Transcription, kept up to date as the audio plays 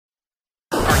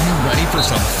Ready for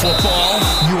some football?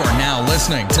 You are now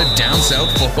listening to Down South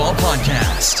Football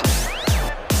Podcast.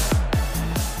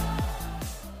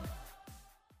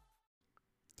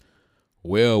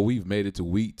 Well, we've made it to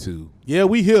week 2. Yeah,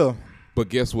 we here. But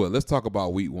guess what? Let's talk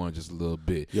about week 1 just a little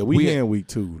bit. Yeah, we here in week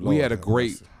 2. We had a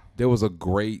great For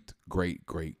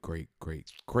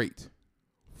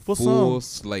full some.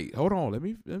 slate. Hold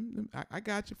on, I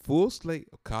got you. Full slate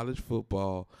of college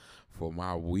football for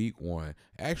my week 1.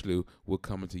 Actually, we're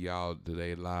coming to y'all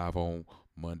today live on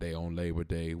Monday on Labor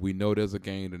Day. We know there's a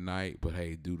game tonight, but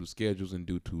hey, due to schedules and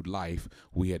due to life,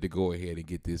 we had to go ahead and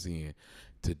get this in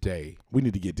today. We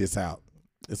need to get this out.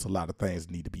 It's a lot of things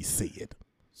that need to be said.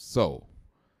 So,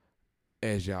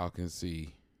 as y'all can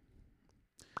see,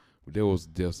 there was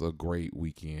just a great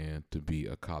weekend to be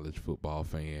a college football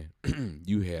fan.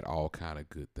 You had all kind of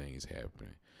good things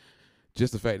happening.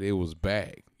 Just the fact that it was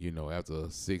back, after a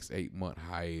 6-8 month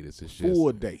hiatus, it's just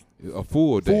full day. A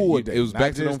full day. Full day. It was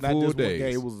back to them full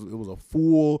days. It was a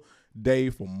full day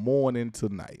from morning to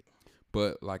night.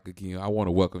 But again, I want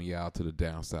to welcome y'all to the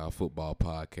Down South Football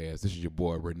Podcast. This is your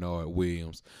boy Renard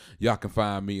Williams. Y'all can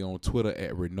find me on Twitter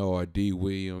at Renard D.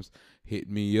 Williams. Hit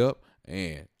me up,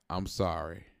 and I'm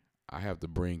sorry, I have to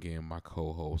bring in my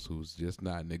co-host who's just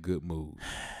not in a good mood.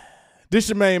 This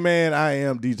your main man. I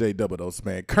am DJ Double Dose,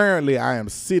 man. Currently, I am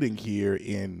sitting here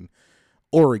in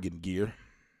Oregon gear.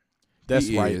 That's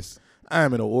right. I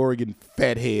am in an Oregon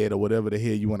fathead or whatever the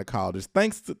hell you want to call this.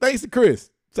 Thanks to Chris.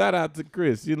 Shout out to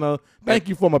Chris. Thank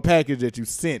you for my package that you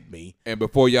sent me. And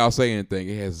before y'all say anything,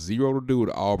 it has zero to do with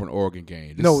the Auburn-Oregon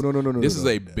game. No. This is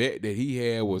a bet that he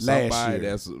had with somebody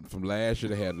that's from last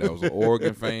year that was an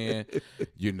Oregon fan.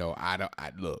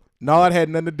 Look. No, it had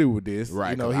nothing to do with this.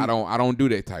 Right. I don't do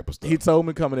that type of stuff. He told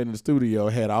me coming in the studio,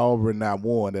 had Auburn not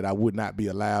won, that I would not be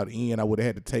allowed in. I would have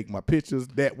had to take my pictures.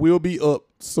 That will be up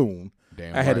soon.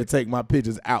 Damn I had to take my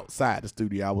pictures outside the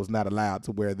studio. I was not allowed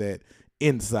to wear that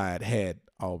inside had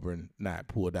Auburn not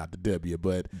pulled out the W.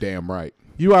 But damn right.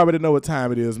 You already know what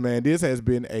time it is, man. This has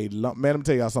been man, let me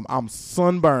tell y'all something. I'm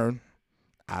sunburned.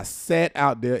 I sat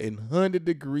out there in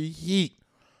 100-degree heat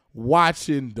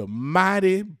watching the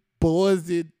mighty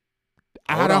Boise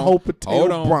Idaho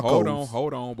Potato Broncos.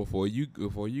 Hold on. Before you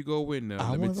go in there,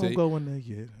 I wasn't go in there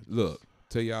yet. Look,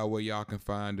 tell y'all where y'all can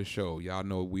find the show. Y'all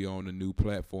know we on a new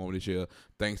platform this year.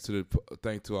 Thanks to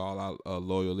all our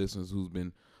loyal listeners who's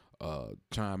been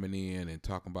chiming in and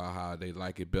talking about how they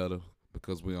like it better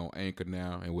because we're on Anchor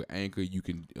now, and with Anchor you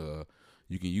can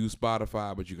use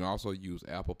Spotify, but you can also use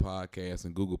Apple Podcasts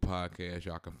and Google Podcasts.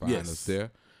 Y'all can find us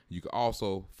there. You can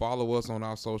also follow us on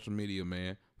our social media,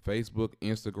 man. Facebook,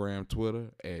 Instagram, Twitter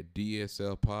at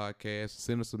DSL Podcast.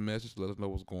 Send us a message. Let us know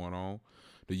what's going on.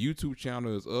 The YouTube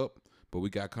channel is up, but we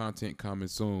got content coming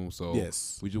soon. So we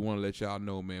just want to let y'all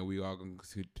know, man, we are going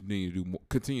to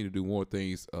continue to do more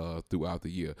things throughout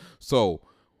the year. So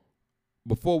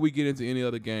before we get into any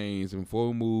other games and before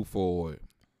we move forward,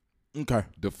 okay,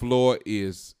 the floor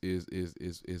is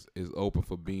open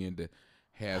for Ben to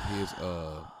have his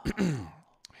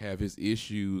have his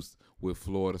issues with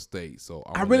Florida State. So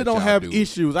I really don't have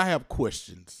issues. I have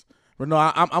questions. But no,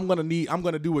 I'm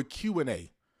gonna do a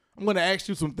Q&A. I'm gonna ask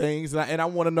you some things, and I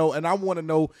want to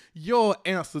know your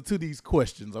answer to these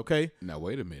questions. Okay? Now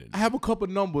wait a minute. I have a couple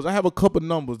numbers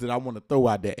that I want to throw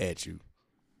out there at you.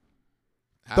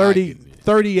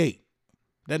 38.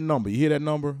 That number. You hear that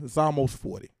number? It's almost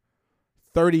 40.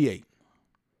 38.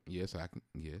 Yes, I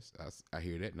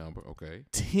hear that number. Okay.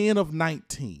 10 of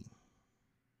 19.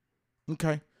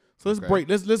 Okay. So let's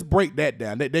break that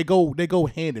down. They go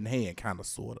hand in hand, kind of,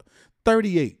 sort of.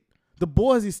 38. The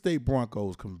Boise State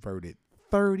Broncos converted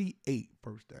 38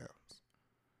 first downs.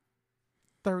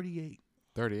 38.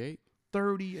 38?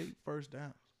 38 first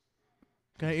downs.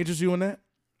 Can I interest you in that?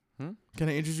 Can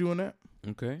I interest you in that?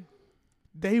 Okay.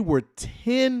 They were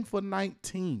 10 for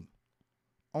 19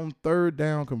 on third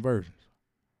down conversions.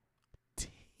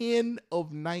 10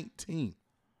 of 19.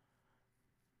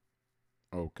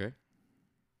 Okay.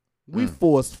 We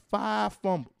forced 5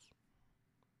 fumbles.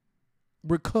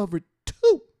 Recovered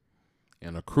 2.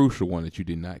 And a crucial one that you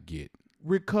did not get.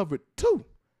 Recovered 2.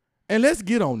 And let's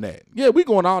get on that. Yeah, we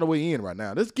going all the way in right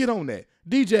now. Let's get on that.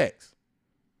 D-Jax,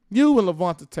 you and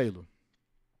Levante Taylor,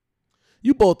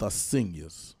 you both are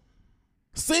seniors.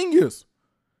 Seniors.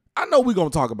 I know we're going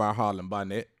to talk about Harlan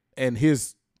Barnett and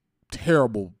his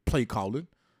terrible play calling,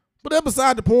 but that's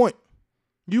beside the point.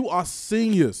 You are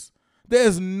seniors.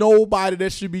 There's nobody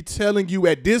that should be telling you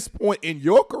at this point in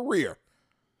your career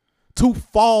to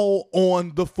fall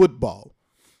on the football.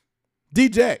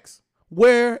 D-Jax,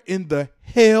 where in the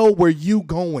hell were you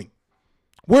going?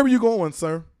 Where were you going,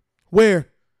 sir? Where?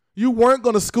 You weren't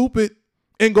going to scoop it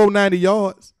and go 90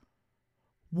 yards.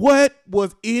 What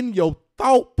was in your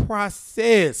thought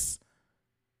process?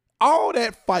 All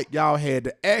that fight y'all had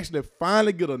to actually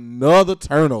finally get another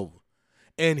turnover.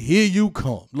 And here you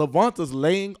come. Levanta's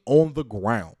laying on the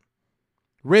ground,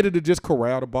 ready to just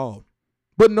corral the ball.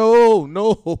 But no,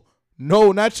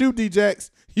 not you,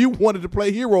 D-Jax. You wanted to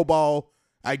play hero ball.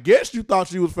 I guess you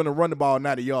thought you was finna run the ball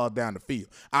 90 yards down the field.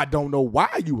 I don't know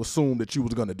why you assumed that you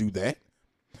was going to do that,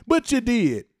 but you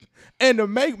did. And to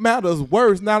make matters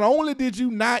worse, not only did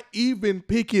you not even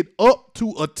pick it up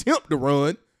to attempt to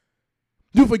run,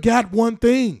 you forgot one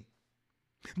thing.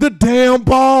 The damn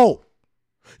ball.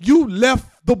 You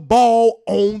left the ball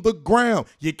on the ground.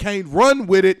 You can't run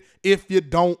with it if you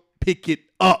don't pick it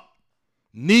up.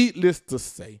 Needless to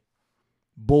say,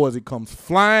 Boise comes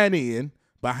flying in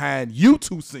behind you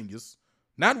two seniors.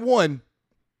 Not one,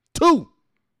 two.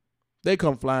 They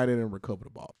come flying in and recover the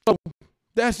ball. So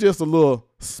that's just a little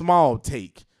small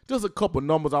take. Just a couple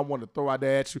numbers I want to throw out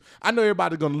there at you. I know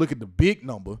everybody's going to look at the big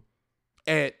number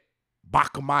at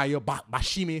Bachmeier,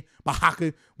 Bashimi,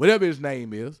 Bahaka, whatever his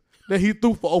name is, that he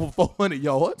threw for over 400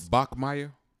 yards.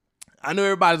 Bachmeier. I know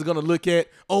everybody's going to look at,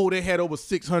 they had over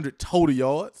 600 total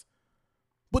yards.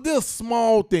 But there's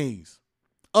small things.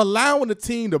 Allowing the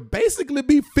team to basically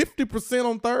be 50%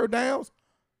 on third downs.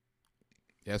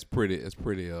 That's pretty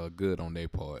good on their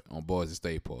part, on Boise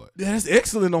State part. Yeah, that's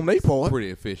excellent on their part. Pretty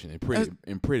efficient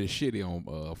and pretty shitty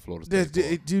on Florida State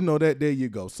part. You know that. There you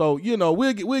go. So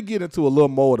we'll get into a little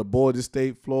more of the Boise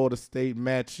State Florida State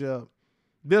matchup.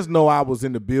 There's no I was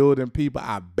in the building, people.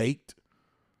 I baked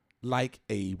like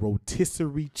a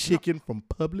rotisserie chicken from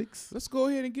Publix. Let's go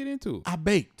ahead and get into it. I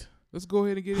baked. Let's go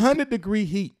ahead and get into 100-degree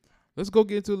heat. Let's go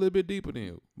get into a little bit deeper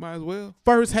then. Might as well.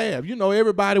 First half,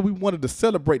 everybody, we wanted to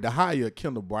celebrate the hire of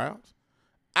Kendall Browns.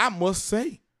 I must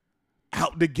say,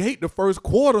 out the gate, the first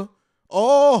quarter,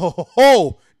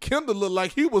 Kendall looked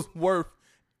like he was worth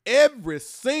every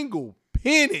single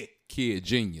penny. Kid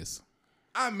genius.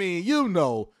 I mean,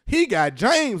 he got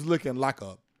James looking like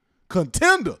a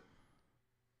contender.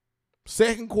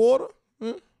 Second quarter,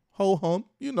 ho-hum,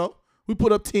 we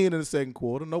put up 10 in the second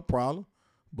quarter, no problem.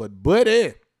 But,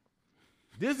 buddy,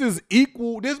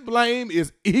 this blame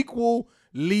is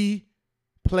equally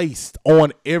placed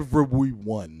on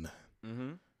everyone.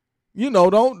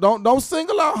 Mm-hmm. Don't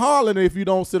single out Harlan if you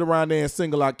don't sit around there and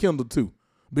single out Kendall too.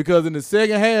 Because in the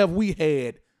second half, we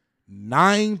had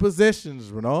 9 possessions,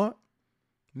 Renard.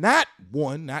 Not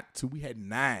 1, not 2. We had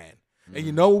 9. Mm-hmm. And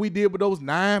you know what we did with those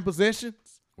 9 possessions?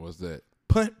 What's that?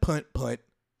 Punt,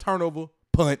 turnover,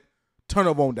 punt,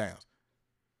 turnover on downs.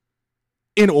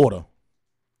 In order.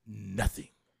 Nothing.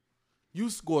 You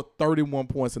scored 31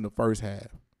 points in the first half.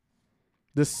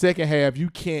 The second half, you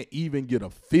can't even get a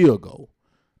field goal.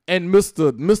 And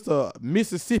Mr.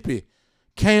 Mississippi,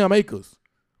 Cam Akers,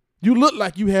 you looked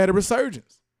like you had a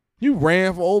resurgence. You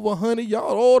ran for over 100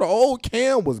 yards. The old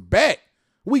Cam was back.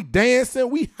 We dancing,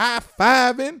 we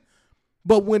high-fiving.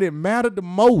 But when it mattered the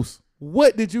most,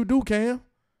 what did you do, Cam?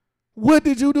 What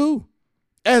did you do?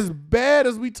 As bad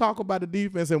as we talk about the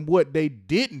defense and what they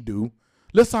didn't do,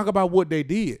 let's talk about what they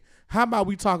did. How about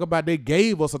we talk about they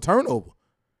gave us a turnover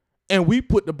and we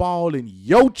put the ball in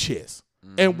your chest?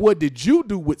 Mm-hmm. And what did you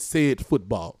do with said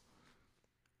football?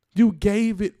 You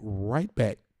gave it right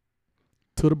back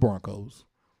to the Broncos.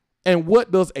 And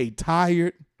what does a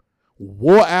tired,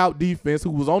 wore-out defense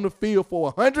who was on the field for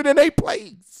 108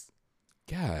 plays?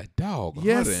 God, dog.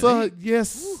 Yes, sir. Yes,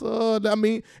 sir. I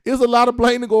mean, it's a lot of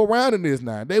blame to go around in this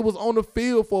now. They was on the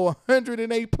field for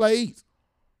 108 plays.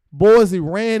 Boise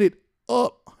ran it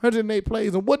up 108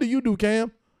 plays. And what do you do,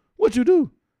 Cam? What you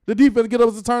do? The defense get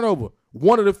us a turnover.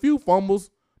 One of the few fumbles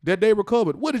that they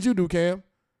recovered. What did you do, Cam?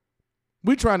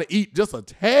 We trying to eat just a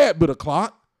tad bit of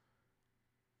clock.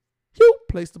 You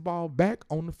place the ball back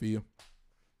on the field.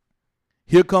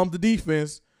 Here comes the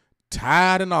defense,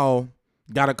 tired and all.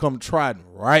 Got to come trotting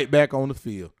right back on the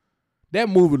field. That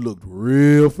movie looked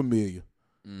real familiar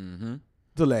to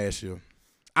last year.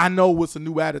 I know it's a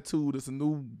new attitude. It's a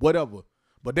new whatever.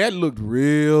 But that looked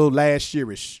real last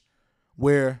yearish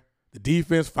where the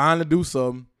defense finally do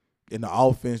something and the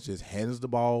offense just hands the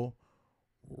ball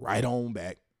right on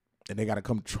back and they got to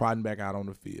come trotting back out on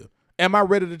the field. Am I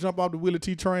ready to jump off the Willie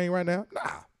T train right now?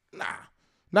 Nah.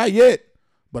 Not yet.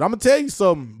 But I'm going to tell you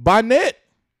something. Barnett,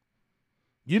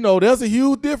 there's a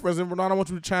huge difference, and Ronaldo, I want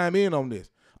you to chime in on this.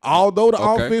 Although the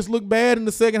offense looked bad in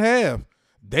the second half,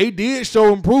 they did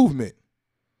show improvement.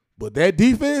 But that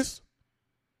defense,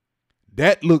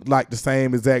 that looked like the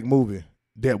same exact movie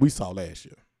that we saw last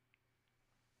year.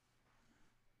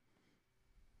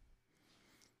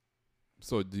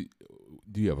 So do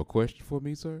you have a question for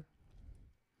me, sir?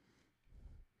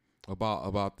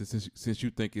 about this since you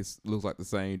think it looks like the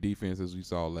same defense as we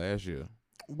saw last year.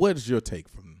 What is your take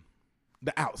from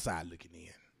the outside looking in?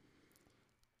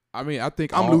 I mean, I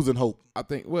think I'm losing hope. I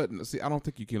think I don't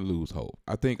think you can lose hope.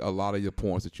 I think a lot of your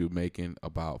points that you're making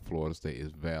about Florida State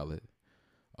is valid.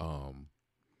 I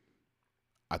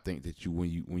think that when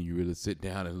you really sit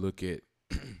down and look at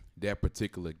that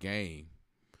particular game,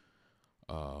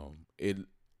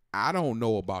 I don't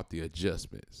know about the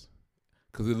adjustments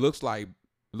because it looks like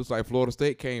Florida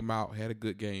State came out, had a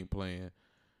good game plan.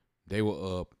 They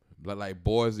were up, like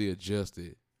Boise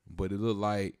adjusted, but it looked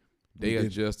like they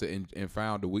adjusted and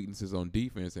found the weaknesses on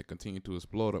defense and continued to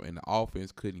explode them, and the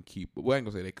offense couldn't keep. Well, I ain't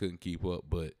gonna say they couldn't keep up,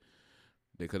 but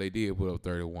because they did put up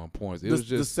 31 points. It was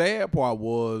just the sad part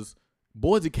was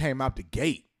Boise came out the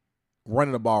gate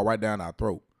running the ball right down our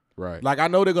throat. Right. Like I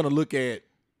know they're gonna look at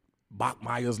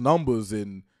Bachmeier's numbers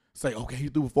and say, okay, he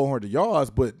threw 400 yards,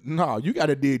 but no, you got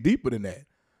to dig deeper than that.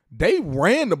 They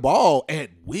ran the ball at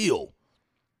will.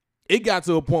 It got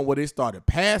to a point where they started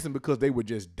passing because they were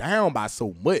just down by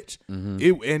so much.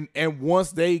 Mm-hmm. And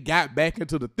once they got back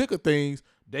into the thick of things,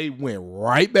 they went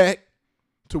right back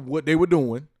to what they were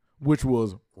doing, which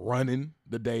was running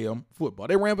the damn football.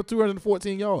 They ran for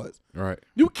 214 yards. Right.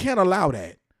 You can't allow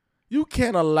that. You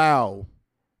can't allow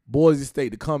Boise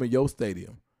State to come in your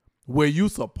stadium where you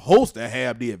supposed to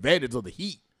have the advantage of the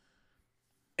heat,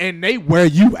 and they wear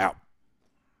you out.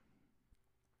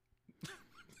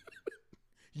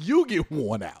 You get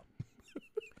worn out.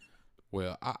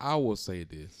 Well, I will say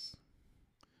this.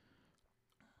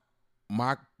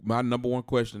 My number one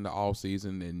question in the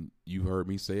offseason, and you heard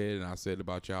me say it, and I said it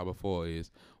about y'all before,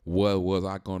 is what was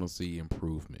I going to see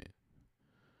improvement?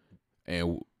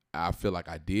 And I feel like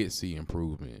I did see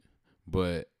improvement,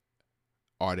 but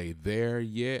are they there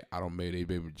yet? I don't know.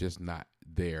 They were just not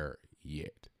there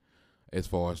yet. As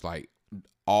far as like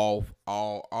all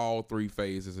three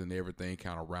phases and everything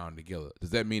kind of round together.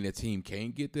 Does that mean the team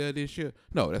can't get there this year?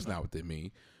 No, that's not what they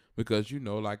mean. Because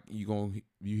like you're gonna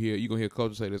hear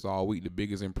coaches say this all week. The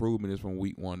biggest improvement is from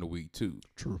week 1 to week 2.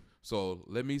 True. So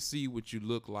let me see what you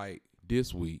look like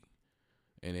this week,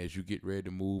 and as you get ready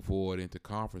to move forward into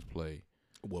conference play,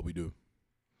 what we do.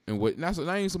 And not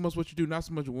ain't so much what you do, not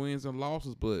so much wins and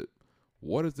losses, but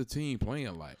what is the team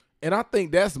playing like? And I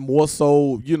think that's more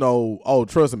so,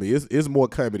 trust me, it's more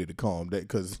comedy to come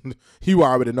because you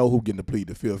already know who getting to plead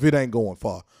the field. It ain't going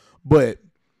far.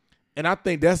 And I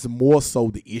think that's more so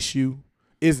the issue.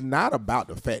 It's not about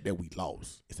the fact that we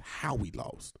lost. It's how we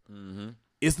lost. Mm-hmm.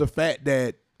 It's the fact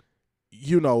that,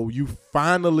 you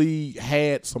finally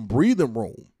had some breathing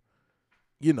room.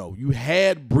 You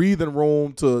had breathing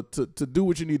room to do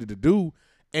what you needed to do,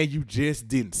 and you just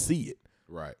didn't see it.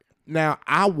 Right. Now,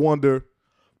 I wonder,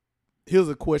 here's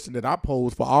a question that I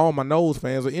pose for all my Noles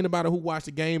fans or anybody who watched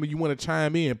the game and you want to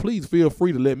chime in, please feel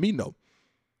free to let me know.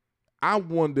 I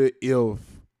wonder if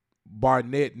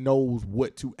Barnett knows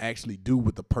what to actually do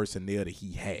with the personnel that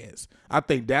he has. I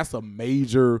think that's a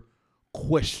major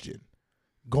question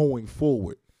going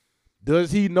forward.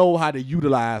 Does he know how to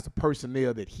utilize the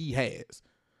personnel that he has?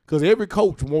 Because every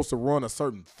coach wants to run a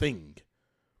certain thing.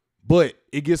 But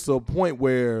it gets to a point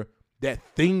where that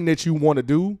thing that you want to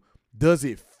do, does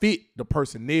it fit the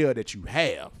personnel that you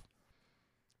have?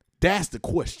 That's the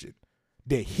question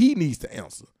that he needs to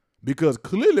answer. Because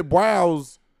clearly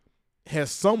Browse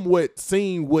has somewhat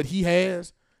seen what he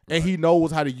has, and he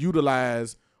knows how to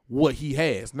utilize what he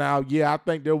has. Now, yeah, I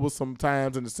think there was some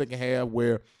times in the second half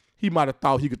where he might have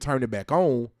thought he could turn it back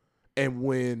on, and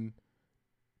when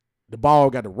the ball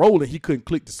got to rolling, he couldn't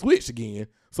click the switch again.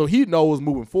 So he knows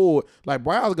moving forward, like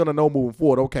Brown's going to know moving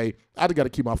forward, okay, I just got to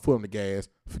keep my foot on the gas.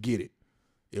 Forget it.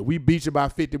 If we beat you by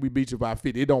 50, we beat you by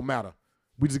 50. It don't matter.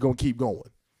 We just going to keep going.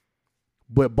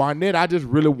 But Barnett, I just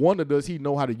really wonder, does he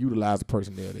know how to utilize the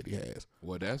personnel that he has?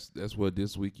 Well, that's what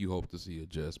this week you hope to see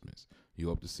adjustments. You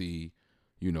hope to see,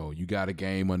 you got a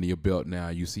game under your belt now.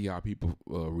 You see how people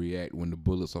react when the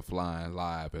bullets are flying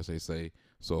live, as they say.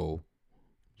 So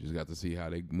you just got to see how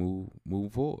they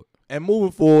move forward. And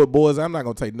moving forward, boys, I'm not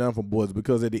going to take none from boys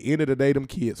because at the end of the day, them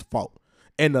kids fought.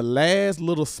 And the last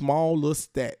small little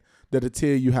stat that'll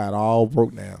tell you how it all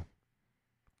broke down,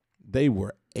 they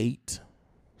were 8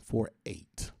 for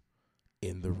 8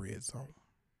 in the red zone.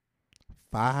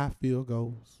 5 field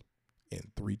goals and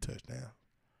 3 touchdowns.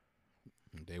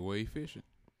 They were efficient.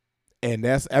 And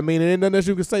that's, and nothing else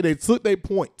you can say. They took their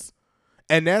points.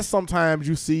 And that's sometimes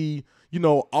you see,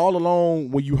 all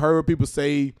along when you heard people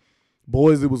say,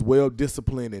 boys, it was well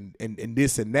disciplined and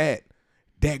this and that,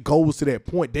 that goes to that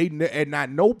point. At not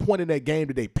no point in that game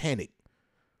did they panic.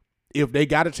 if they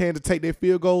got a chance to take their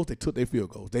field goals, they took their field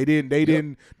goals. They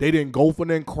didn't go for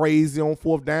nothing crazy on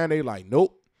fourth down. They like,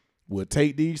 nope, we'll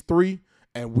take these 3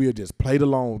 and we'll just play the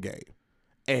long game.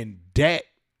 And that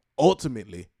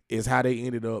ultimately is how they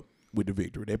ended up with the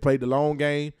victory. They played the long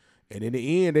game, and in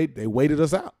the end, they waited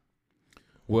us out.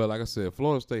 Well, like I said,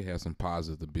 Florida State has some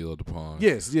positive to build upon.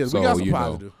 Yes, So, we got some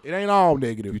positive. It ain't all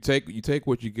negative. You take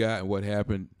what you got and what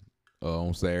happened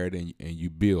on Saturday, and you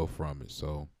build from it.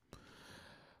 So,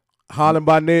 Holland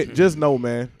Barnett, just know,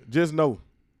 man. Just know.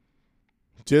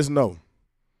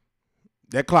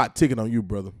 That clock ticking on you,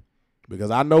 brother.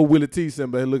 Because I know Willie T.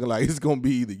 somebody looking like it's going to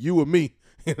be either you or me.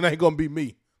 It ain't going to be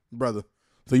me, brother.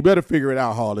 So you better figure it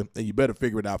out, Harlan, and you better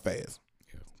figure it out fast.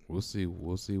 yeah, we'll see.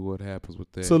 We'll see what happens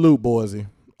with that. Salute, Boise,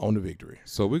 on the victory.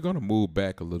 So we're going to move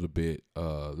back a little bit.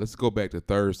 Let's go back to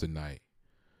Thursday night.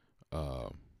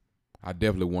 I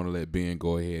definitely want to let Ben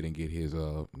go ahead and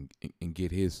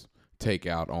get his take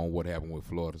out on what happened with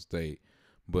Florida State.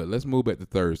 But let's move back to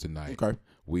Thursday night. Okay.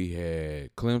 We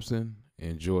had Clemson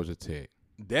and Georgia Tech.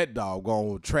 That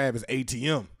doggone Travis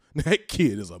ATM. That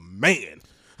kid is a man.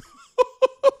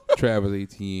 Travis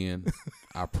Etienne,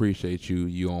 I appreciate you.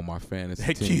 You on my fantasy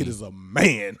That team. kid is a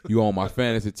man. You on my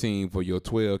fantasy team for your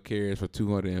 12 carries for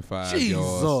 205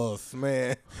 yards. Jesus,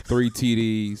 man. 3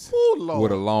 TDs Oh, Lord.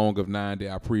 with a long of 90.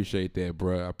 I appreciate that,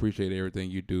 bro. I appreciate everything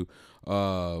you do.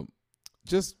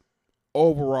 Just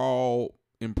overall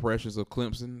impressions of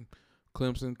Clemson.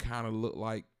 Clemson kind of looked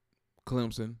like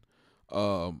Clemson.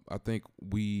 I think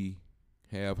we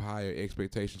have higher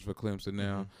expectations for Clemson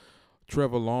now. Mm-hmm.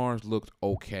 Trevor Lawrence looked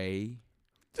okay.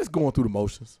 Just going through the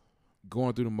motions.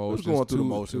 Going through the motions. Going through the Two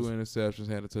motions. interceptions,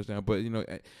 had a touchdown. But,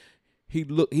 he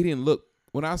didn't look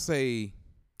 – when I say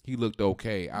he looked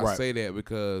okay, I Right. say that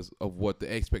because of what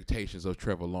the expectations of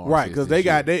Trevor Lawrence Right, is because this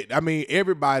year.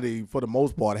 everybody for the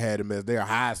most part had him as their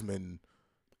Heisman.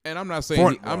 And I'm not saying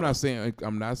Front runner.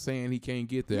 I'm not saying he can't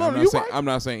get there. No, I'm you're not saying right. I'm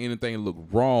not saying anything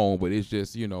looked wrong, but it's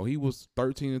just, he was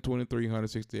 13 and 23,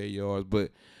 168 yards,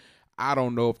 but I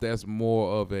don't know if that's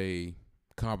more of a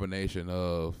combination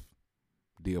of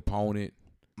the opponent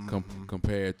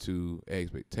compared to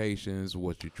expectations,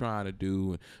 what you're trying to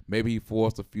do. And maybe he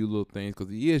forced a few little things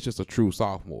because he is just a true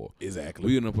sophomore. Exactly.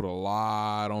 We're going to put a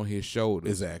lot on his shoulders.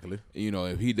 Exactly.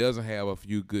 If he doesn't have a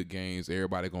few good games,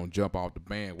 everybody going to jump off the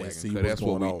bandwagon see because what's that's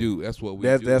what going we on. do. That's what we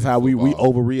do. That's in how we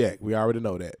football. overreact. We already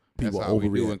know that. People That's how we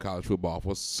do in overreact. college football.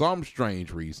 For some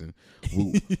strange reason,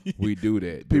 we do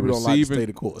that. People don't like to stay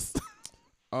the course.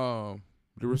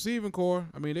 The receiving core,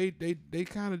 I mean, they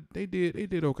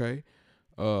did okay.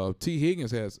 T.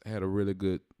 Higgins had a really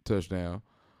good touchdown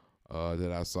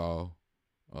that I saw.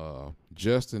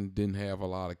 Justin didn't have a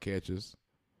lot of catches.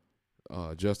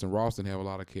 Justin Ross didn't have a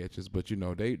lot of catches, but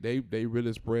they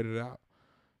really spread it out.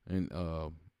 And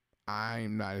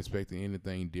I'm not expecting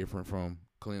anything different from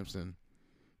Clemson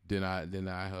than I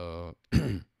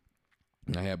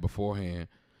had beforehand.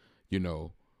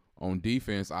 On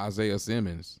defense, Isaiah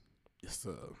Simmons. Yes,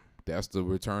 sir. That's the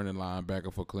returning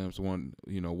linebacker for Clemson. One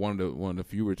of the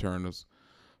few returners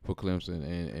for Clemson,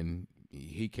 and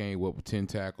he came up with 10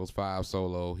 tackles, 5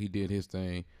 solo. He did his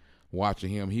thing. Watching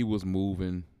him, he was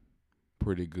moving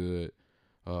pretty good.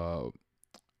 I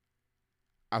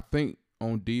think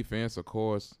on defense, of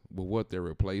course, with what they're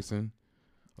replacing.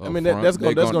 That's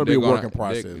going to be a working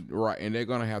process, right? And they're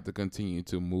going to have to continue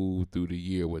to move through the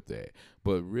year with that.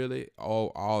 But really,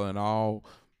 all in all,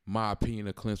 my opinion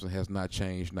of Clemson has not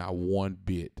changed, not one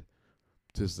bit,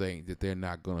 to saying that they're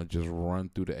not going to just run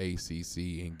through the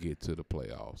ACC and get to the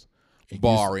playoffs,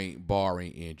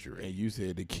 barring injury. And you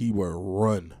said the key word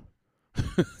run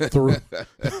through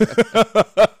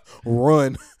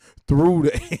run through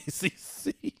the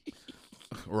ACC.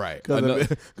 Right.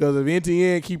 Because if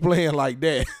NTN keep playing like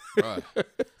that, Right.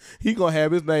 he going to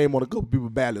have his name on a couple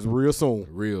people's ballots real soon.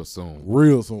 Real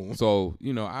soon. So,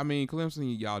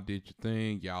 Clemson, y'all did your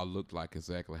thing. Y'all looked like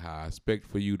exactly how I expect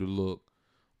for you to look.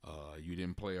 You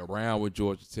didn't play around with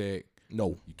Georgia Tech.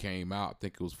 no. You came out, I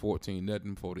think it was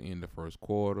 14-0 before the end of the first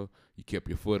quarter. You kept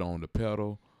your foot on the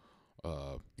pedal.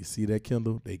 You see that,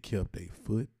 Kendall? They kept their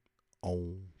foot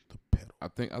on the pedal. I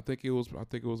think it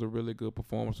was a really good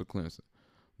performance for Clemson.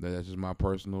 That's just my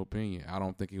personal opinion. I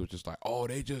don't think it was just like, oh,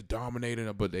 they just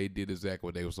dominated, but they did exactly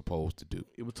what they were supposed to do.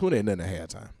 It was 28-0 at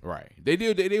halftime. Right. They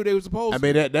did what they were supposed to.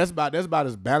 I mean, that's about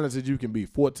as balanced as you can be.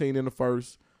 14 in the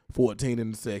first, 14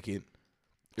 in the second,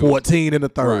 14 in the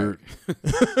third,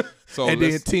 Right. So and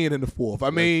then 10 in the fourth. I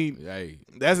mean, hey,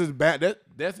 that's as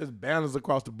balanced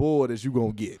across the board as you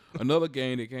gonna get. another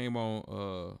game that came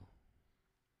on.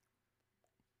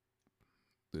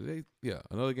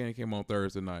 Another game came on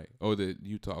Thursday night. Or did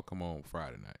Utah come on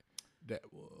Friday night? That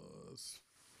was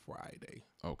Friday.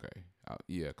 Okay.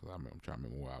 Yeah, because I'm trying to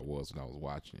remember where I was when I was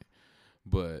watching it.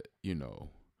 But,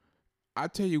 I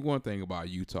tell you one thing about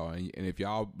Utah, and if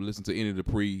y'all listen to any of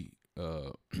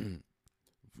the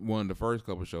one of the first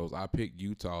couple shows, I picked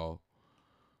Utah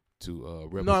to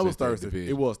represent. No, it was that Thursday. division.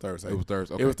 It was Thursday. It was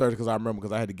Thursday. Okay. It was Thursday because I remember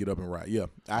because I had to get up and write. Yeah,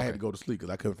 I had to go to sleep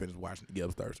because I couldn't finish watching it. Yeah, it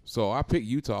was Thursday. So I picked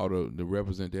Utah to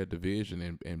represent that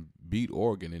division and beat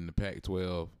Oregon in the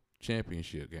Pac-12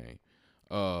 championship game.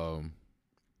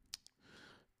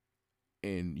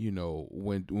 And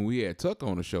when we had Tuck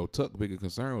on the show, Tuck's biggest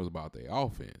concern was about their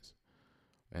offense,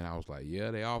 and I was like, yeah,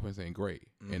 their offense ain't great,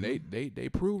 and they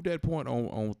proved that point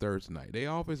on Thursday night. Their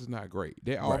offense is not great.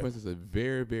 Their offense is a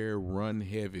very, very run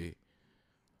heavy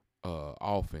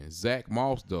offense. Zach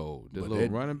Moss though, the little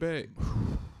running back,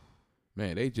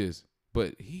 man,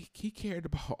 but he carried the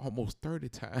ball almost 30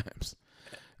 times.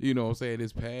 You know what I'm saying?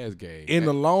 This past game. In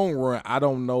the long run, I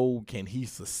don't know, can he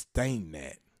sustain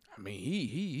that? I mean,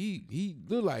 he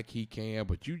look like he can,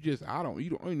 but you don't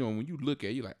when you look at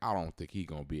it, you like, I don't think he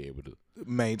gonna be able to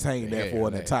maintain that for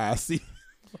an entire season.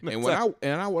 And when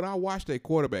I watched that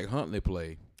quarterback Huntley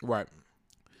play, right,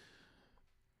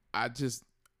 I just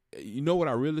what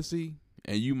I really see,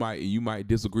 and you might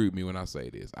disagree with me when I say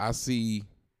this. I see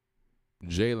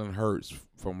Jalen Hurts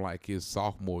from like his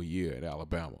sophomore year at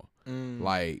Alabama.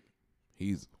 Like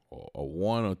he's a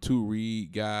 1 or 2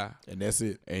 read guy, and that's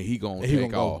it. And he gonna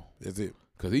take off. That's it.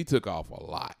 Because he took off a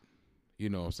lot. You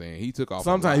know what I'm saying? He took off.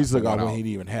 Sometimes he took off when he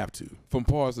didn't even have to. From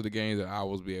parts of the games that I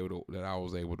was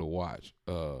able to watch.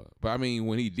 But I mean,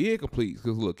 when he did complete,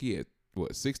 because look, he had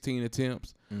 16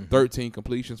 attempts, 13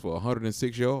 completions for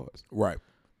 106 yards. Right.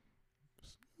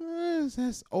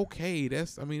 That's okay.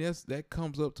 That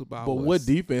comes up to about. But what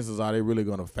defenses are they really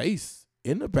gonna face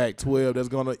in the Pac-12? That's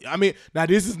gonna. I mean, now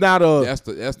this is not a. That's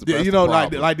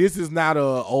the like this is not a.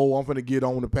 Oh, I'm gonna get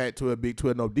on the Pac-12, Big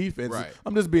 12, no defense. Right.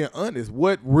 I'm just being honest.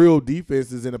 What real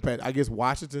defense is in the Pac? I guess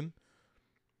Washington.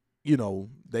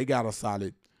 They got a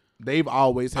solid. They've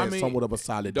always had somewhat of a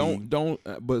solid.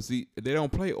 But see, they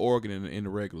don't play Oregon in the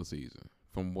regular season,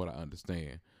 from what I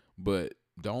understand. But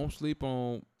don't sleep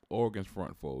on Oregon's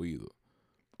front four either.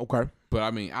 Okay. But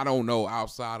I mean, I don't know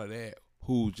outside of that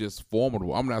who's just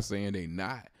formidable. I'm not saying they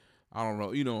not. I don't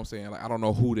know. You know what I'm saying? Like, I don't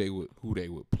know who they would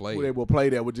play. Who they would play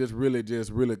that would just really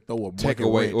throw a take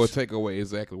away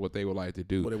exactly what they would like to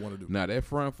do. What they want to do. Now that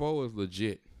front four is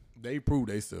legit. They proved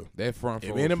they still. That front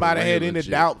four. If anybody had any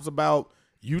doubts about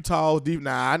Utah's deep,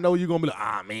 now I know you're gonna be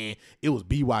like, man, it was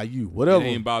BYU. Whatever. It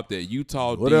ain't about that.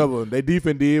 Utah. Whatever. They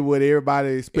defense did what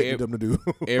everybody expected them to do.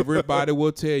 Everybody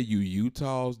will tell you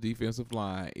Utah's defensive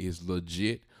line is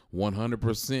legit,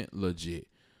 100% legit.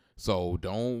 So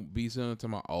don't be saying to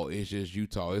my, it's just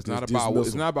Utah. It's not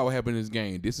about what happened in this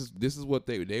game. This is what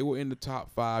they were in the top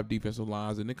 5 defensive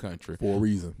lines in the country for a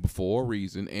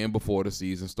reason, and before the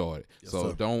season started. Yes,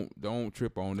 so sir. don't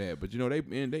trip on that. But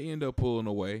they end up pulling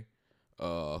away,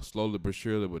 slowly but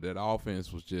surely. But that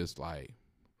offense was just like,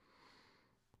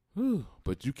 whew.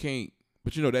 But you can't.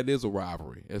 But that is a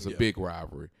rivalry. It's a big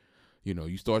rivalry.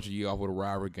 You start your year off with a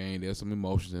rivalry game. There's some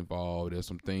emotions involved. There's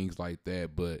some things like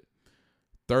that. But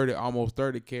almost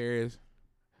 30 carries,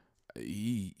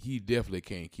 he definitely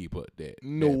can't keep up that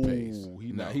pace.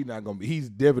 He's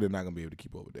definitely not gonna be able to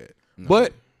keep up with that. No.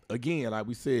 But again, like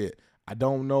we said, I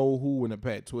don't know who in the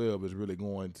Pac-12 is really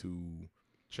going to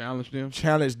challenge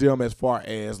them as far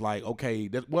as like, okay,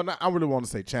 I really want to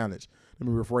say challenge. Let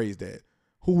me rephrase that.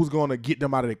 Who's going to get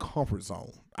them out of their comfort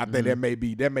zone? I think that may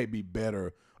be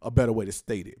a better way to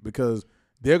state it, because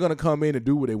they're going to come in and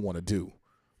do what they want to do.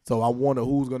 So I wonder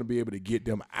who's going to be able to get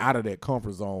them out of that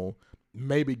comfort zone,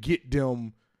 maybe get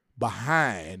them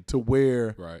behind to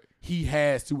where he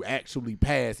has to actually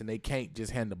pass and they can't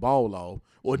just hand the ball off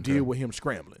or deal with him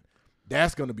scrambling.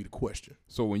 That's going to be the question.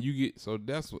 So when you get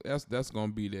that's going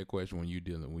to be that question when you're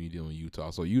dealing with Utah.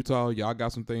 So Utah, y'all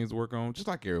got some things to work on, just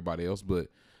like everybody else, but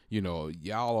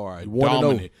y'all are a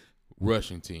dominant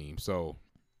rushing team. So,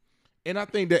 and I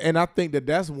think that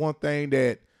that's one thing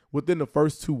that within the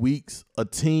first 2 weeks, a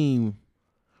team,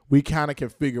 we kind of can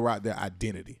figure out their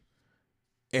identity.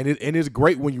 And it's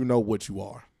great when you know what you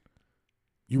are.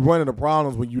 You run into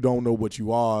problems when you don't know what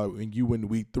you are, and you in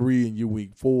week 3 and you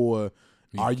week 4.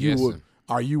 Are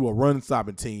you a run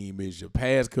stopping team? Is your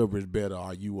pass coverage better?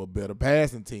 Are you a better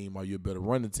passing team? Are you a better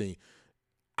running team?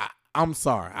 I'm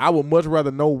sorry. I would much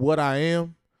rather know what I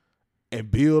am and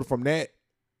build from that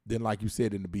than, like you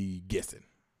said, to be guessing.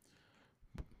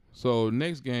 So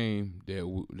next game that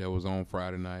was on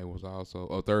Friday night was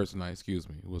Thursday night,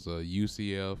 was a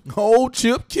UCF. Oh,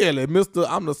 Chip Kelly,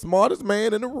 I'm the smartest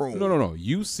man in the room. No,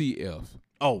 UCF.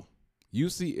 Oh,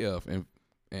 UCF,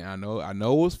 And I know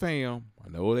it was fam. I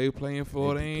know they playing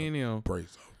Florida A&M.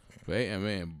 Praise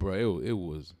Man, bro, it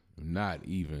was not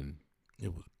even.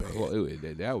 It was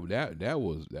bad. That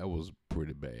was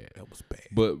pretty bad. That was bad.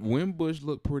 But Wimbush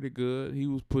looked pretty good. He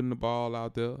was putting the ball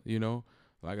out there. You know,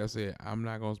 like I said, I'm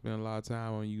not gonna spend a lot of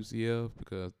time on UCF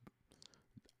because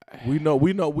we know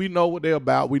what they're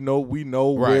about. We know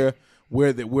Right.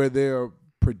 where they're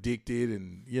predicted,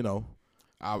 and you know.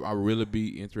 I really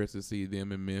be interested to see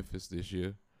them in Memphis this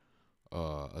year,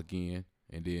 again,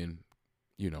 and then,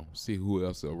 you know, see who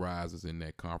else arises in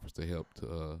that conference to help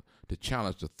to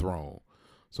challenge the throne.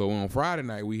 So on Friday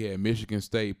night we had Michigan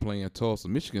State playing Tulsa.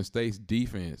 Michigan State's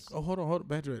defense. Oh, hold on,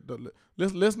 Patrick.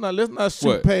 Let's not shoot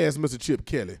What? past Mr. Chip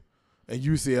Kelly and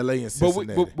UCLA and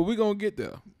Cincinnati. But we gonna get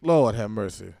there. Lord have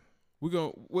mercy.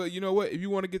 Well, you know what? If you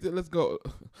want to get there, let's go.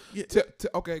 Yeah.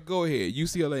 Okay, go ahead.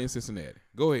 UCLA and Cincinnati.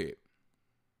 Go ahead.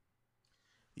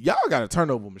 Y'all got a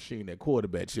turnover machine at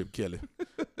quarterback, Chip Kelly.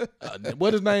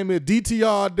 What his name is?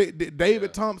 DTR,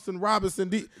 David Thompson Robinson.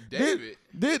 David.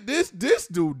 This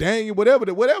dude, Daniel, whatever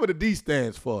the D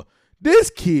stands for. This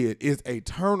kid is a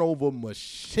turnover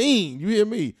machine. You hear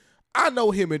me? I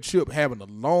know him and Chip having a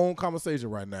long conversation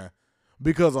right now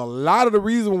because a lot of the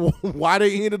reason why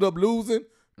they ended up losing,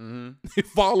 it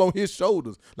fall on his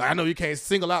shoulders. Like, I know you can't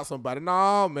single out somebody.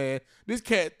 Nah, man. This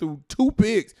cat threw 2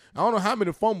 picks. I don't know how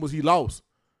many fumbles he lost.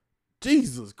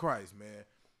 Jesus Christ, man.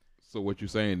 So what you're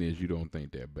saying is you don't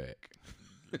think they're back?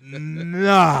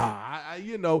 Nah.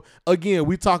 You know, again,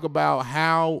 we talk about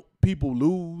how people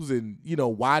lose and, you know,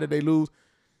 why did they lose.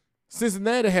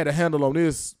 Cincinnati had a handle on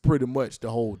this pretty much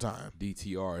the whole time.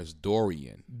 DTR is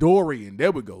Dorian.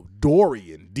 There we go.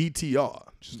 Dorian, DTR.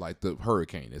 Just like the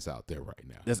hurricane that's out there right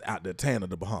now. That's out there, Tanner,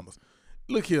 the Bahamas.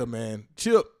 Look here, man.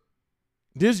 Chip,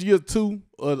 this year 2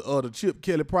 of the Chip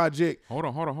Kelly project. Hold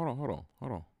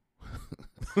on.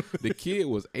 The kid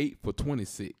was 8 for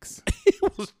 26 He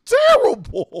was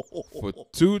terrible. for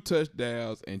 2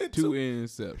 touchdowns and 2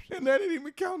 interceptions. And that didn't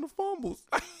even count the fumbles.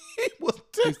 He was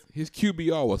terrible. His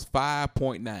QBR was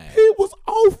 5.9. He was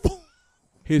awful.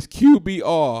 His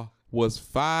QBR was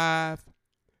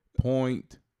 5.9.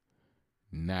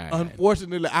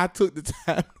 Unfortunately, I took the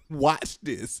time to watch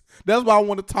this. That's why I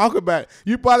want to talk about it.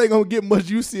 You probably ain't going to get much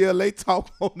UCLA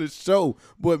talk on the show,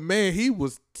 but man, he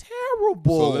was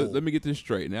terrible. So let me get this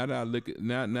straight. Now that I look at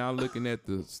now looking at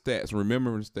the stats,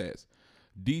 remembering the stats,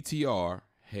 DTR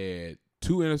had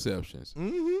 2 interceptions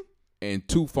and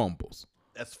 2 fumbles.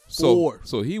 That's 4.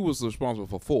 So he was responsible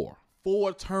for 4.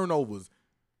 4 turnovers.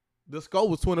 The score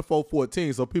was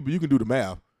 24-14, so people, you can do the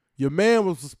math. Your man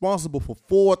was responsible for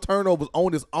 4 turnovers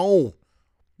on his own.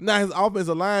 Now, his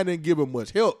offensive line didn't give him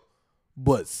much help,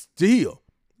 but still,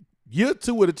 year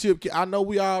 2 of the Chip Kelly, I know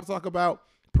we all talk about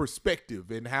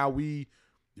perspective and how we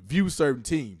view certain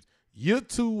teams. Year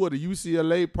 2 of the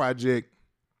UCLA project,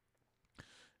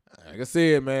 like I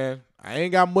said, man, I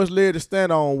ain't got much leg to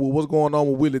stand on with what's going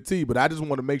on with Willie T, but I just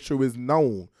want to make sure it's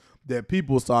known that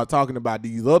people start talking about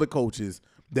these other coaches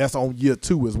that's on year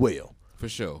 2 as well. For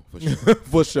sure.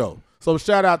 For sure. So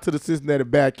shout out to the Cincinnati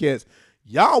Bearcats.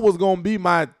 Y'all was gonna be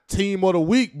my team of the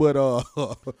week, but Well,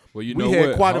 you know we had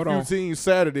what? quite Hold a few on. teams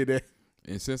Saturday that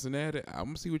In Cincinnati, I'm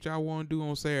gonna see what y'all want to do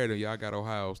on Saturday. Y'all got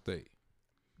Ohio State.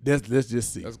 let's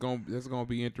just see. That's gonna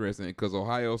be interesting because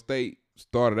Ohio State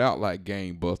started out like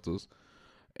gangbusters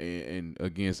and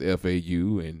against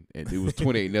FAU and it was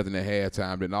 28-0 at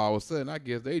halftime. Then all of a sudden, I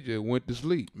guess they just went to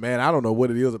sleep. Man, I don't know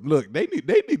what it is. Look, they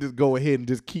need to go ahead and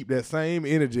just keep that same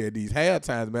energy at these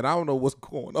halftimes, man. I don't know what's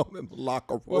going on in the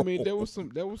locker room. Well, I mean, there was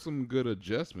some good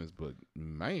adjustments, but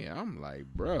man, I'm like,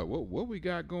 bro, what we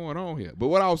got going on here? But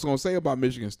what I was gonna say about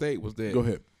Michigan State was that Go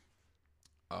ahead.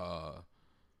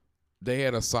 They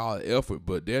had a solid effort,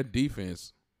 but their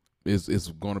defense is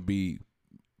going to be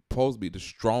supposed to be the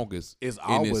strongest It's in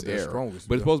always this the era. strongest,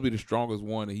 But it's yeah. supposed to be the strongest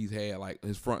one that he's had. Like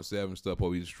his front 7 stuff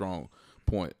will be the strong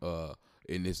point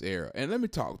in this era. And let me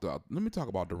talk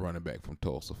about the running back from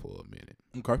Tulsa for a minute.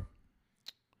 Okay.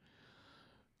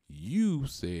 You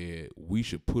said we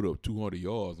should put up 200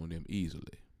 yards on them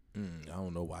easily. I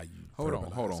don't know why you Hold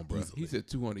on, bro. easily. He said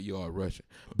 200-yard rushing.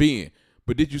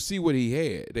 But did you see what he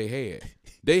had?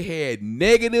 They had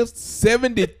negative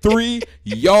 73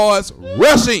 yards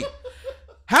rushing.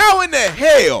 How in the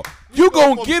hell you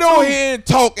gonna get on here and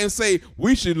talk and say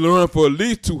we should learn for at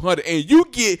least 200 and you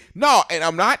get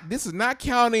this is not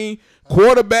counting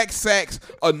quarterback sacks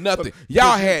or nothing.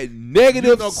 Y'all had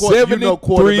negative 73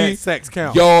 quarterback sacks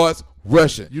count. yards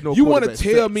rushing. You know You want to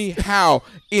quarterback tell sacks. me how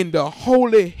in the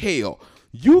holy hell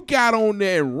you got on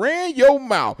there and ran your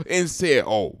mouth and said,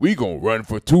 oh, we gonna run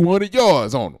for 200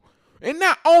 yards on them. And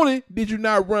not only did you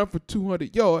not run for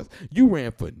 200 yards, you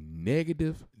ran for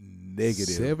negative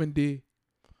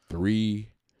 73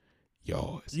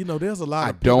 yards. You know, there's a lot I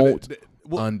of people don't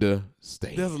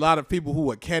understand. There's a lot of people who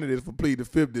are candidates for plead the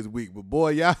fifth this week, but boy,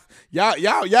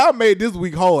 y'all made this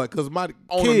week hard because my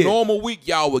On kid, a normal week,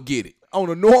 y'all would get it. on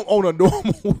a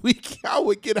normal week, y'all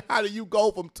would get. How do you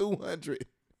go from 200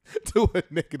 to a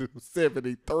negative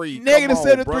 73? Negative Come on,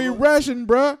 73 brother. rushing,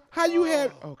 bruh. How you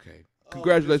have? Okay.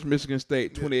 Congratulations, Michigan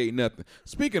State, 28-0.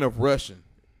 Speaking of rushing,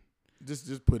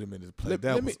 Just put him in his place.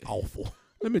 That was awful.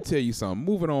 let me tell you something.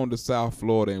 Moving on to South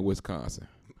Florida and Wisconsin.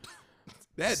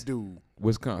 That dude.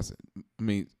 Wisconsin. I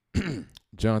mean,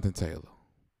 Jonathan Taylor.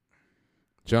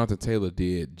 Jonathan Taylor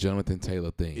did Jonathan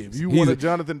Taylor things. If you weren't a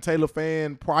Jonathan Taylor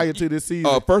fan prior to this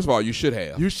season, first of all, you should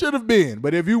have. you should have been.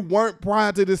 But if you weren't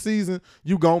prior to this season,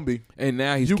 you gonna be. And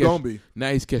now he's gonna be.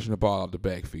 Now he's catching the ball out the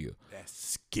backfield. That's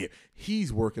scary.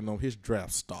 He's working on his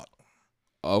draft stock.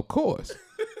 Of course.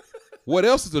 What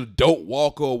else is the Dope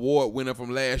Walker Award winner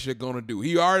from last year going to do?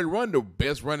 He already run the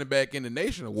best running back in the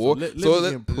nation award.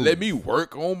 Let me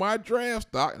work on my draft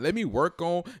stock. Let me work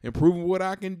on improving what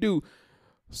I can do.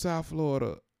 South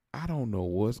Florida, I don't know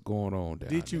what's going on down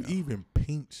Did you there. even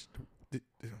pinch?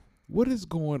 What is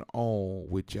going on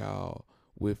with y'all?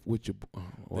 With your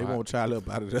They won't Charlie up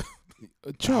out of there.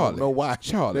 Charlie. I don't know why.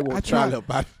 Charlie. They won't Charlie up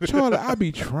out of there. Charlie, I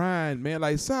be trying, man.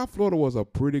 Like South Florida was a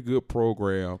pretty good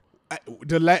program.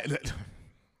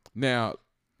 Now,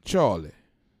 Charlie,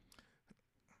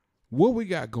 what we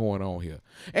got going on here?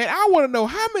 And I want to know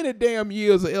how many damn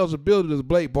years of eligibility does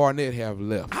Blake Barnett have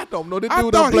left? I don't know. This I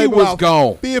dude thought done played he was about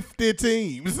gone. 50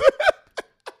 teams.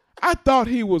 I thought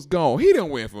he was gone. He done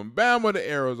went from Bama to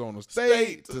Arizona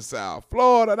State to South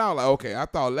Florida. And I was like, okay, I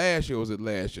thought last year was it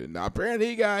last year. Now, apparently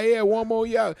he got here one more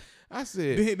year. I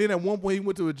said. Then at one point he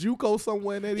went to a JUCO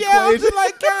somewhere in that Yeah, I'm equation. just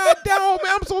like, God damn,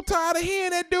 man, I'm so tired of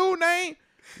hearing that dude name.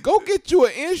 Go get you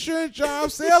an insurance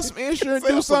job, sell some insurance,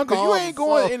 Sell do some something. 'Cause you cars, ain't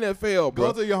going son. to NFL,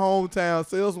 bro. Go to your hometown,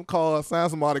 sell some cars, sign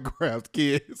some autographs,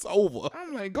 kid. It's over.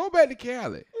 I'm like, go back to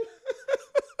Cali.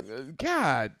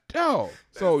 God, dog.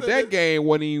 So that game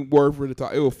wasn't even worth for the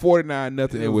talk. It was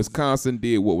 49-0, and Wisconsin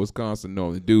did what Wisconsin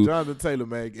normally do. Jonathan Taylor,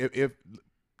 man, if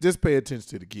just pay attention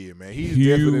to the kid, man. He's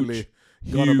Huge, definitely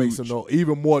gonna make some huge.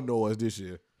 even more noise this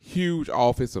year. Huge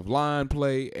offensive line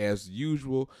play as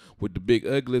usual with the big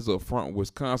uglies up front with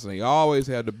Wisconsin. They always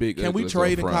have the big Can we uglies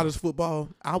trade up in front. college football?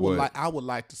 I would What?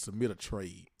 like to submit a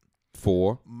trade.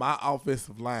 For? My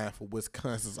offensive line for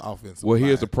Wisconsin's offensive Well, line.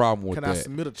 here's the problem with Can I that.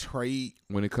 submit a trade?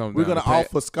 When it comes We're down going to to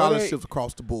offer scholarships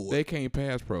across the board. They can't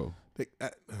pass pro.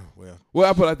 Well, Well,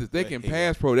 I put it like this. They Well, can hell.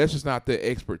 pass pro. That's just not their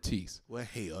expertise.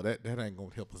 hell, that ain't going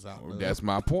to help us out. That's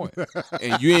my point.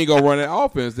 And you ain't going to run that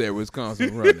offense that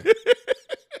Wisconsin running.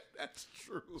 That's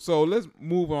true. So let's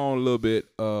move on a little bit.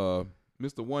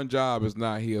 Mr. One Job is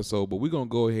not here, but we're going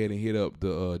to go ahead and hit up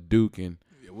the Duke and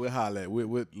Yeah, we'll holler at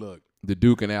look. the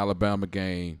Duke and Alabama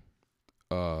game.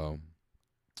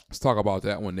 Let's talk about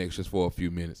that one next just for a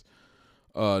few minutes.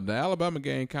 The Alabama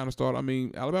game kind of started. I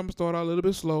mean, Alabama started out a little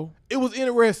bit slow, It was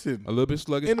interesting. a little bit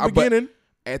sluggish. In the But beginning,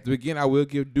 at the beginning, I will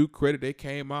give Duke credit. They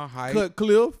came out hype. Cut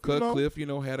Cliff. Cliff,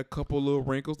 had a couple little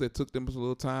wrinkles that took them a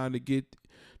little time to get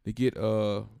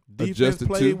Defense adjusted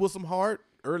played to. with some heart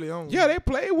early on. Yeah, they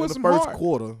played with in some the first heart.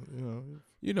 quarter.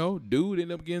 Dude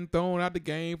ended up getting thrown out the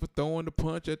game for throwing the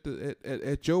punch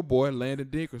at your boy Landon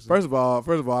Dickerson. First of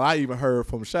all, I even heard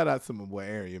from shout out to my boy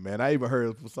Arian, man. I even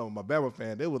heard from some of my Bama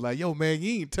fans. They was like, "Yo, man,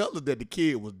 you ain't tell us that the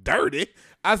kid was dirty."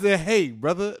 I said, "Hey,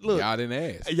 brother, look, Y'all didn't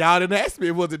ask. y'all didn't ask me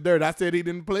if it was it dirty. I said he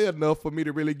didn't play enough for me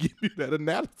to really give you that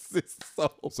analysis."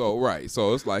 So right.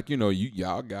 So it's like,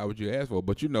 y'all got what you asked for.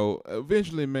 But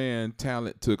eventually, man,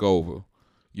 talent took over.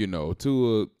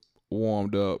 Tua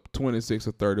warmed up 26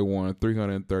 of 31,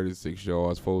 336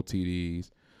 yards, 4 TDs.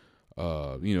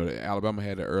 The Alabama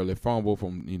had an early fumble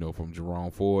from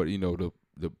Jerome Ford.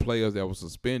 The players that were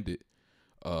suspended.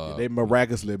 They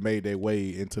miraculously made their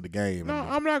way into the game. No,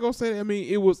 I'm not gonna say that. I mean,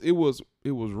 it was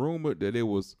rumored that it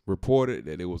was reported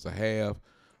that it was a half.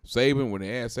 Saban, when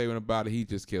they asked Saban about it, he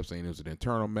just kept saying it was an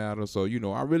internal matter. So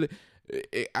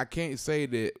I can't say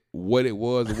that what it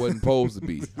was. It wasn't supposed to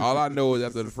be. All I know is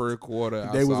after the first quarter,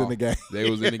 They was in the game. They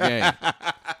was in the game.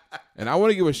 And I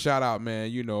want to give a shout out,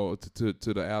 man. To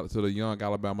the young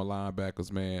Alabama linebackers,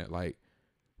 man. Like,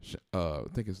 I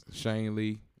think it's Shane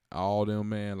Lee, all them,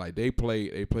 man. Like they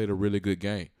played a really good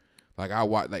game. Like I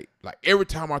watched, like every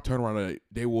time I turn around,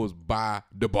 they was by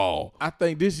the ball. I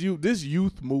think this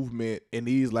youth movement in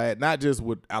these not just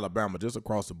with Alabama, just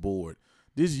across the board.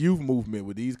 This youth movement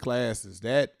with these classes,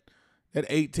 that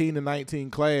 18 to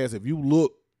 19 class, if you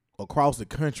look across the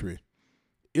country,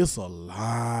 it's a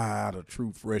lot of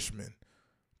true freshmen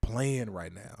playing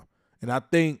right now. And I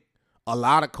think a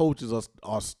lot of coaches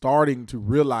are starting to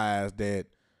realize that,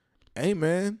 hey,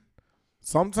 man,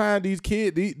 sometimes these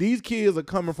kids are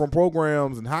coming from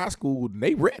programs in high school and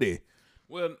they ready.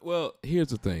 Well, here's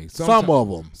the thing. Some of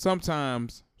them.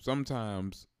 Sometimes,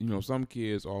 some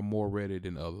kids are more ready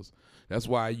than others. That's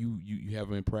why you have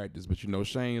them in practice. But,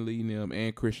 Shane Lee and them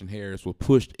and Christian Harris were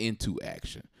pushed into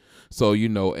action. So,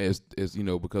 as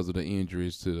because of the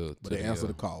injuries to they answered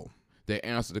the call. They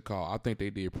answered the call. I think they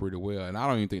did pretty well. And I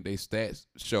don't even think they stats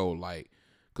show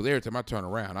because every time I turn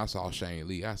around, I saw Shane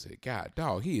Lee. I said, God,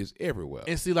 dog, he is everywhere.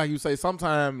 And see, like you say,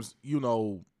 sometimes,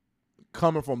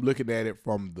 coming from looking at it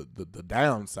from the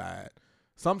downside,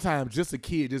 sometimes just a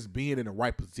kid just being in the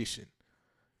right position,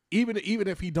 even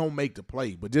if he don't make the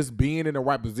play, but just being in the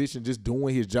right position, just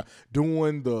doing his job,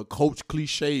 doing the coach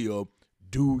cliche of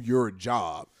do your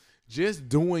job, just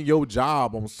doing your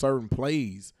job on certain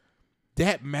plays,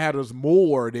 that matters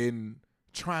more than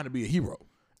trying to be a hero.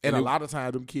 And a lot of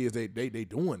times them kids, they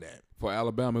doing that. For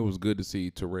Alabama, it was good to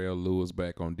see Terrell Lewis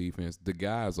back on defense. The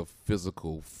guy is a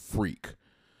physical freak.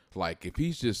 Like, if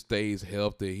he just stays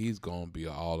healthy, he's going to be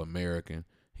an All-American.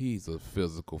 He's a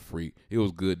physical freak. It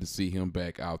was good to see him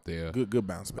back out there. Good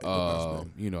bounce back. I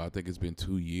think it's been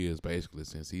 2 years basically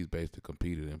since he's basically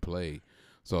competed and played.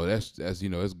 So that's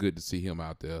it's good to see him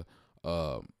out there.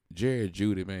 Jared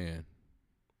Jeudy, man.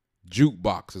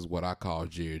 Jukebox is what I call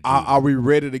Jared Jeudy. Are we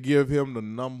ready to give him the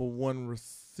number one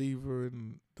receiver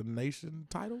in the nation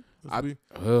title? Are we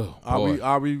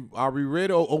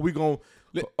ready, or are we going to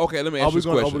Okay, let me ask you this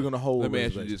question. Are we gonna hold let me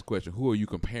ask you this question. Who are you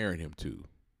comparing him to?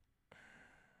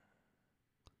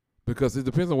 Because it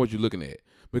depends on what you're looking at.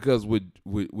 Because with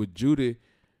Jeudy,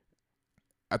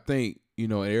 I think,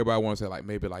 and everybody wants to say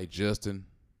maybe like Justin,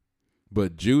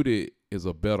 but Jeudy is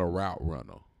a better route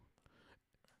runner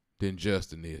than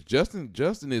Justin is. Justin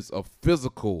is a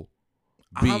physical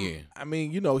being. I'm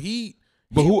saying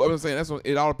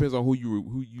it all depends on who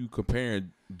you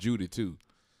comparing Jeudy to.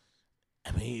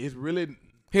 I mean, it's really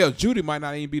hell. Jeudy might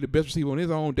not even be the best receiver on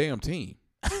his own damn team.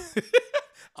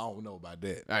 I don't know about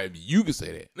that. All right, you can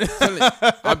say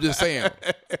that. I'm just saying.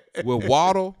 With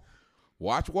Waddle,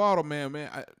 watch Waddle, man.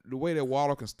 The way that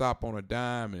Waddle can stop on a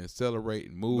dime and accelerate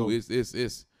and move, it's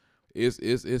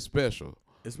special.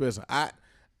 It's special.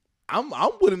 I'm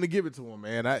willing to give it to him,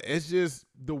 man. It's just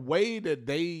the way that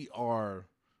they are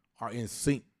in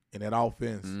sync in that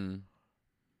offense.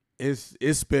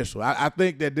 It's special. I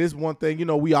think that this one thing,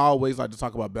 we always like to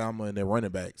talk about Bama and their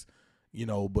running backs,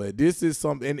 but this is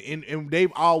something, and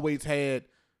they've always had,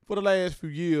 for the last few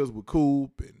years with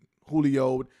Coop and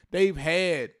Julio, they've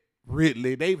had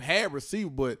Ridley, they've had receiver,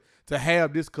 but to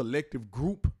have this collective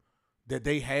group that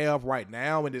they have right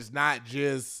now, and it's not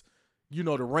just, the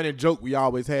running joke we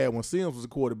always had when Sims was a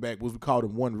quarterback was we called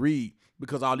him one read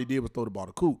because all he did was throw the ball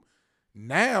to Coop.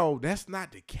 Now, that's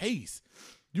not the case.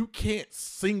 You can't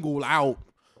single out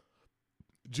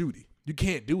Jeudy. You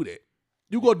can't do that.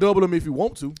 You go double him if you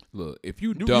want to. Look, if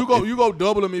you go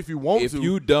double him if you want to. If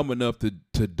you dumb enough to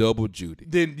double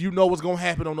Jeudy, then you know what's gonna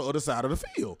happen on the other side of the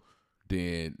field.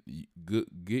 Then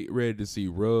get ready to see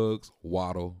Ruggs,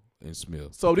 Waddle, and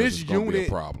Smith. So this unit, be a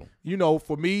problem.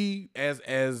 For me, as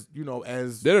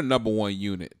they're the number one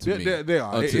unit to me. They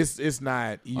are. It's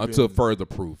not even until further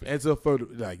proof. Until further,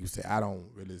 like you said, I don't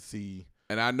really see.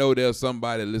 And I know there's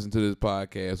somebody that listens to this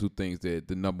podcast who thinks that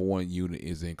the number one unit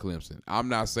is in Clemson. I'm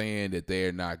not saying that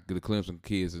they're not good. The Clemson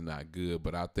kids are not good,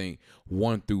 but I think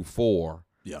 1 through 4,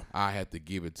 I have to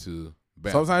give it to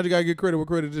Bama. Sometimes you gotta get credit where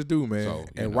credit is due, man.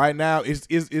 So, right now,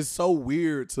 it's so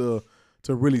weird to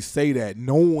really say that,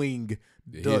 knowing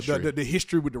the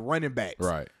history with the running backs,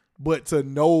 right? But to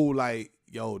know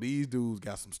these dudes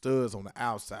got some studs on the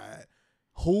outside.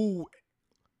 All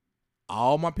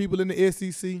my people in the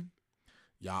SEC.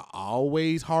 Y'all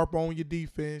always harp on your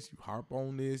defense. You harp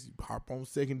on this. You harp on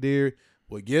secondary.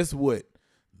 Well, guess what?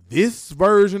 This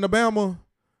version of Bama,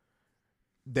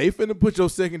 they finna put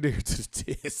your secondary to the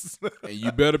test. And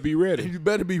you better be ready.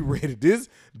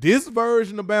 This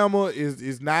version of Bama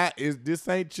this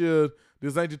ain't your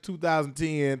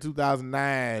 2010,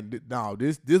 2009. No,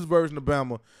 this version of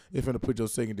Bama is finna put your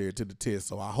secondary to the test.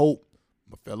 So I hope,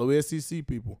 my fellow SEC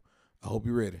people, I hope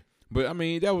you're ready. But I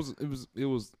mean, it was.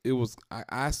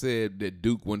 I said that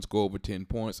Duke wouldn't score over 10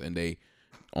 points, and they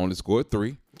only scored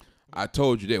 3. I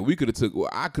told you that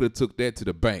I could have took that to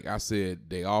the bank. I said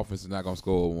their offense is not gonna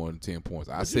score over more than 10 points.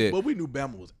 But we knew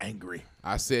Bama was angry.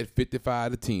 I said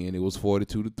 55-10. It was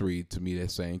 42-3 to me. That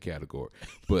same category.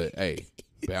 But hey,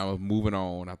 Bama moving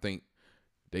on. I think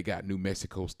they got New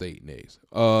Mexico State next.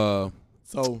 So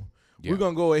Yeah. We're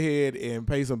going to go ahead and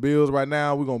pay some bills right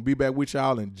now. We're going to be back with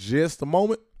y'all in just a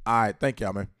moment. All right. Thank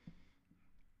y'all, man.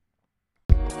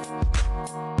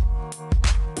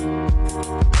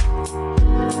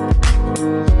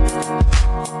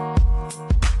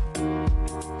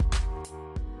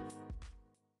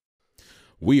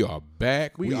 We are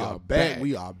back. We are back.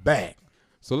 We are back.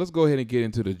 So let's go ahead and get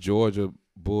into the Georgia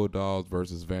Bulldogs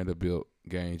versus Vanderbilt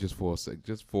game just for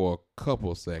a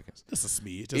couple of seconds. Just a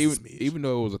smidge. Even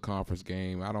though it was a conference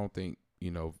game, I don't think,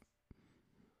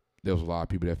 there was a lot of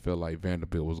people that felt like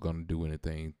Vanderbilt was going to do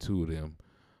anything to them.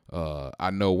 I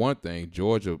know one thing,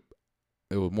 Georgia,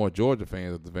 it was more Georgia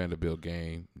fans at the Vanderbilt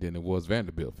game than it was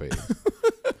Vanderbilt fans.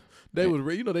 They was,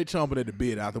 they chomping at the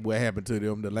bit after what happened to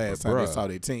them the last time they saw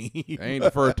their team. Ain't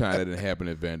the first time that it happened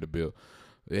at Vanderbilt.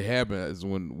 It happens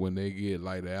when they get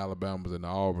like the Alabamas and the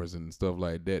Auburns and stuff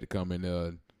like that to come in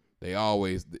there. They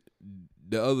always,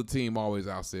 the other team always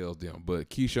outsells them. But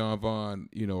Keyshawn Vaughn,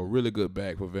 a really good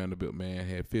back for Vanderbilt, man,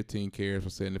 had 15 carries for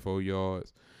 74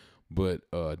 yards. But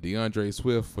DeAndre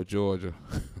Swift for Georgia,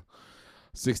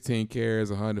 16 carries,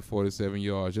 147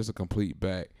 yards, just a complete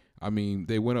back. I mean,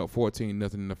 they went up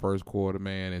 14-0 in the first quarter,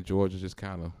 man, and Georgia just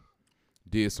kind of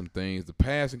did some things. The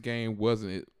passing game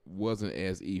wasn't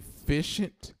as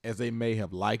efficient as they may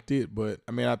have liked it, but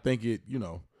I mean, I think it,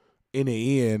 in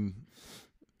the end,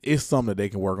 it's something that they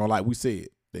can work on. Like we said,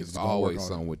 there's always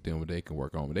something with them that they can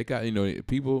work on. But they got,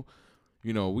 people,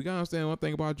 we gotta understand one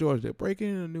thing about Georgia. They're breaking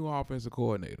in a new offensive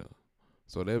coordinator.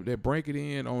 So they're breaking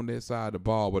in on that side of the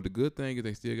ball. But the good thing is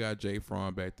they still got Jay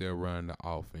Fromm back there running the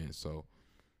offense. So,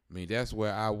 I mean, that's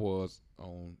where I was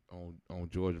on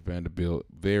Georgia Vanderbilt.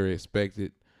 Very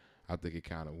expected. I think it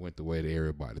kind of went the way that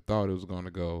everybody thought it was going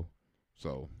to go.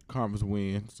 So conference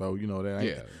win. So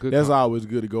that's good always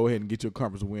good to go ahead and get your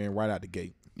conference win right out the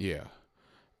gate. Yeah.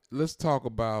 Let's talk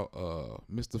about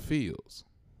Mr. Fields.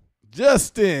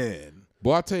 Justin.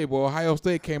 Boy, I tell you, Ohio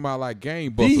State came out like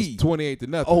game busters,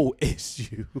 28-0.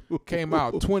 OSU came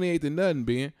out 28-0,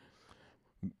 Ben.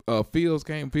 Fields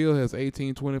has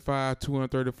 18-25,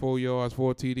 234 yards,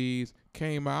 4 TDs.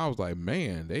 Came out, I was like,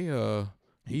 man, they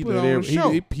he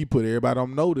put everybody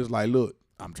on notice. Like, look,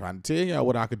 I'm trying to tell y'all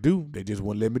what I could do. They just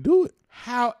wouldn't let me do it.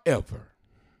 However,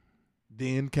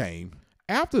 then came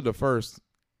after the first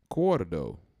quarter,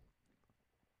 though,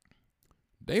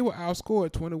 they were outscored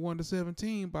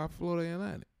 21-17 by Florida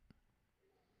Atlantic.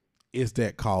 Is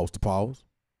that cause to pause?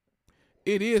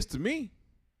 It is to me.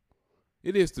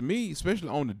 It is to me, especially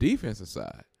on the defensive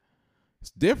side.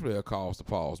 It's definitely a cause to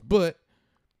pause. But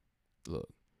look,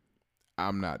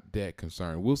 I'm not that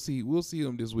concerned. We'll see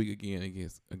them this week again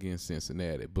against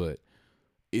Cincinnati. But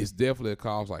it's definitely a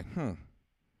cause like,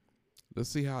 let's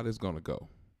see how this is gonna go.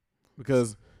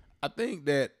 Because I think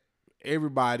that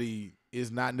everybody is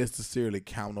not necessarily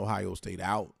counting Ohio State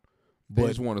out. They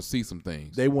just want to see some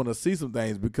things. They want to see some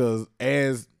things because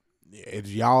as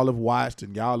y'all have watched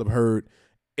and y'all have heard,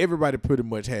 everybody pretty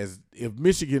much has, if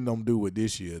Michigan don't do it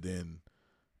this year, then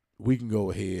we can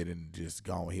go ahead and just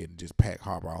pack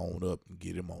Harbaugh on up and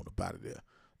get him on up out of there.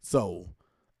 So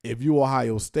if you're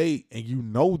Ohio State and you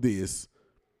know this,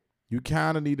 you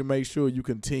kind of need to make sure you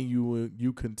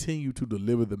continue to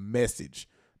deliver the message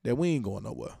that we ain't going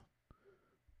nowhere.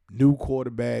 New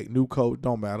quarterback, new coach,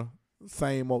 don't matter.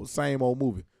 Same old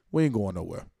movie. We ain't going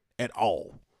nowhere at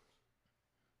all.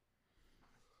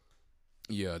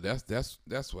 Yeah,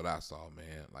 that's what I saw,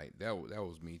 man. Like that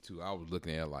was me too. I was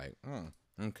looking at it like,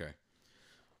 okay.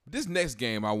 This next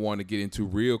game I want to get into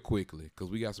real quickly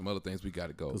because we got some other things we got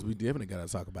to go. Because we definitely got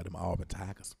to talk about them Auburn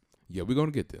Tigers. Yeah, we're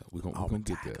gonna get there. We're gonna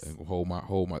get there. And hold my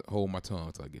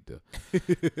tongue till I get there.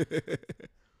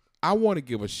 I want to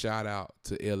give a shout out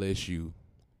to LSU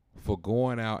for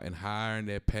going out and hiring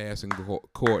that passing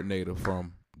coordinator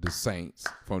from the Saints,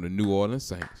 from the New Orleans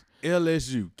Saints.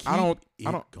 LSU. I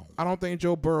don't think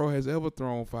Joe Burrow has ever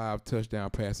thrown 5 touchdown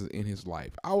passes in his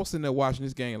life. I was sitting there watching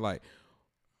this game like,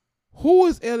 who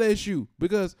is LSU?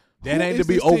 Because that ain't to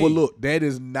be overlooked. That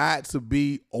is not to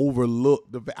be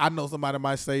overlooked. I know somebody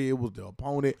might say it was the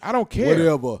opponent. I don't care.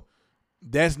 Whatever.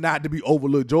 That's not to be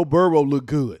overlooked. Joe Burrow looked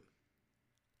good.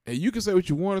 And you can say what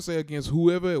you want to say against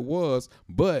whoever it was,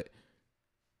 but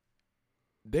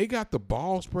they got the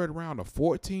ball spread around to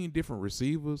 14 different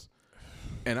receivers.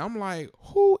 And I'm like,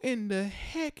 who in the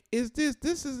heck is this?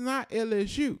 This is not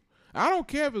LSU. I don't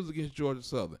care if it was against Georgia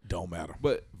Southern. Don't matter.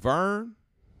 But Vern,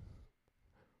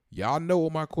 y'all know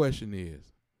what my question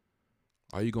is.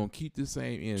 Are you gonna keep the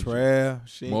same energy?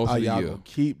 Are y'all gonna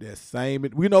keep that same?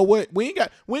 We know what? We ain't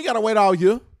gotta wait all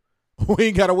year. We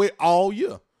ain't gotta wait all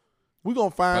year. We're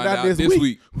gonna find out this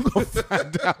week. We're gonna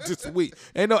find out this week.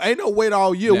 Ain't no wait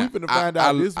all year. We're gonna find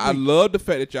out this week. I love the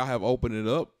fact that y'all have opened it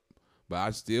up, but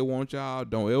I still want y'all,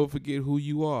 don't ever forget who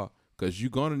you are, because you're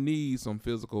gonna need some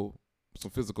physical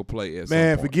play at some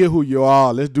point. Forget who you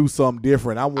are. Let's do something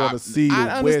different. I want to see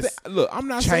the West look, I'm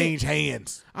not change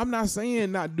hands. I'm not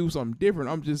saying not do something different.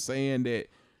 I'm just saying that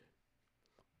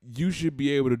you should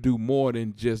be able to do more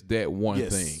than just that one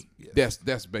thing. Yes.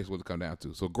 That's basically what it comes down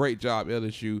to. So great job,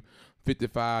 LSU.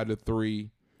 55-3.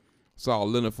 Saw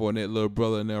Leonard Fournette, little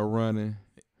brother in there running.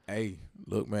 Hey,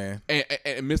 look, man. And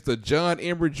Mr. John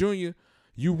Embry Jr.,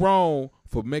 you wrong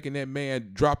for making that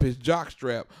man drop his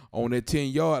jockstrap on that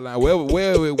 10-yard line,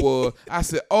 wherever it was. I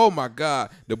said, oh, my God,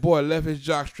 the boy left his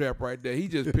jockstrap right there. He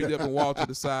just picked it up and walked to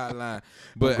the sideline.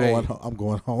 But I'm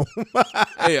going home.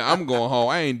 Hey, I'm going home.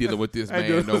 I ain't dealing with this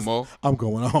man no more. I'm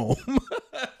going home.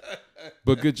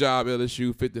 But good job,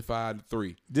 LSU,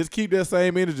 55-3. Just keep that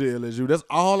same energy, LSU. That's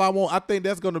all I want. I think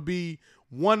that's going to be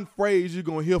one phrase you're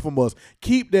going to hear from us.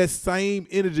 Keep that same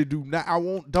energy.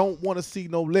 Don't want to see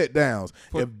no letdowns.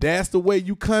 If that's the way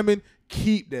you coming,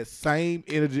 keep that same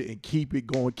energy and keep it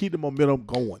going. Keep the momentum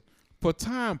going. For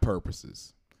time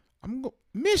purposes,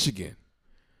 Michigan.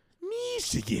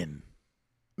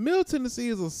 Middle Tennessee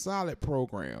is a solid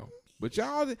program. But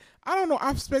y'all, I don't know.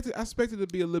 I expected it to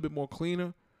be a little bit more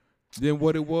cleaner than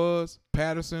what it was.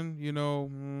 Patterson, he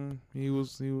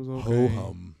was okay.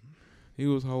 Ho-hum. He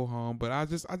was ho-hum, but I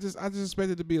just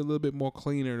expected it to be a little bit more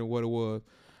cleaner than what it was.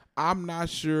 I'm not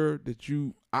sure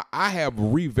that I have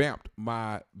revamped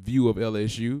my view of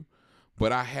LSU,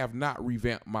 but I have not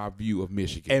revamped my view of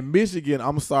Michigan. And Michigan,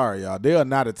 I'm sorry, y'all, they are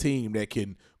not a team that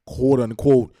can, quote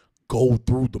unquote, go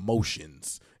through the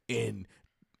motions and,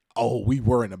 we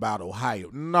worrying about Ohio.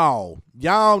 No,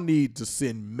 y'all need to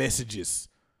send messages.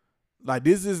 Like,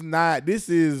 this is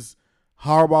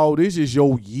Harbaugh, this is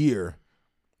your year.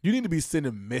 You need to be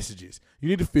sending messages. You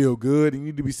need to feel good. You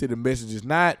need to be sending messages,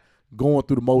 not going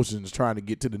through the motions trying to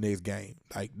get to the next game.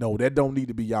 Like, no, that don't need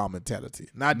to be y'all mentality.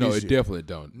 Not this year. No, it definitely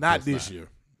don't. Not this year.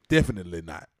 Definitely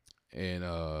not. And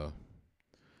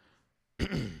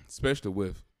especially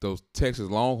with those Texas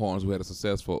Longhorns who had a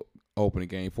successful opening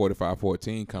game,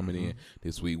 45-14 coming in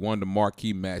this week. One of the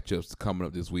marquee matchups coming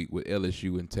up this week with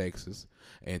LSU and Texas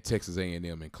A&M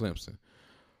and Clemson.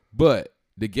 But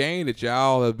the game that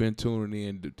y'all have been tuning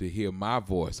in to hear my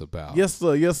voice about. Yes,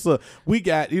 sir. Yes, sir. We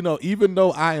got, even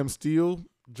though I am still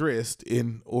dressed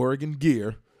in Oregon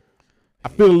gear, I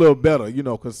feel a little better,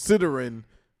 considering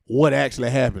what actually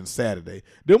happened Saturday.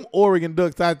 Them Oregon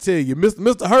Ducks, I tell you,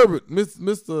 Mr. Herbert,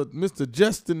 Mr.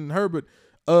 Justin Herbert,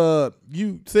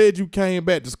 you said you came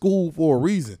back to school for a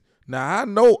reason. Now, I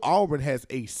know Auburn has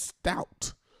a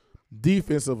stout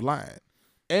defensive line,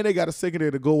 and they got a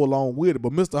secondary to go along with it.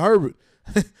 But Mr. Herbert,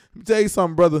 let me tell you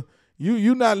something, brother.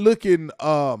 You not looking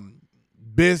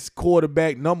best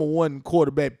quarterback, number one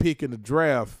quarterback pick in the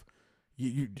draft.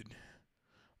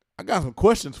 I got some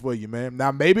questions for you, man.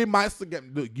 Now, maybe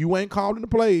look, you ain't calling the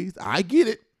plays. I get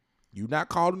it. You not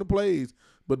calling the plays.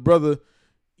 But, brother,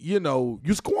 you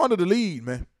squandered the lead,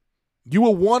 man. You were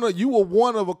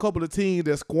one of a couple of teams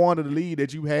that squandered the lead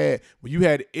that you had when you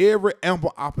had every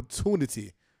ample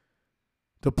opportunity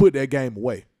to put that game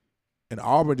away. And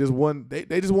Auburn just won. They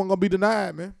just weren't gonna be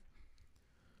denied, man.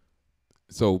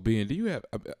 So, Ben, do you have?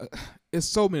 It's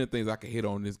so many things I can hit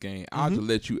on this game. I'll just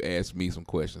let you ask me some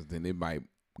questions, then it might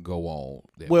go on.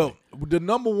 Well, the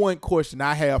number one question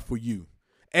I have for you: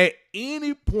 at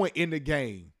any point in the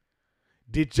game,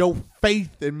 did your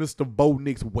faith in Mr. Bo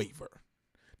Nix waver?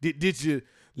 Did you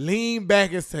lean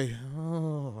back and say,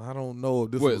 "Oh, I don't know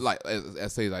if this was like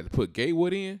to put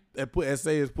Gatewood in"? Or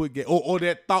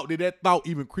that thought, did that thought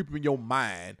even creep in your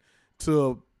mind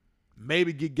to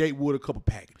maybe get Gatewood a couple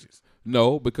packages?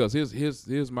 No, because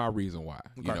here's my reason why.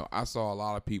 Okay. I saw a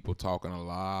lot of people talking a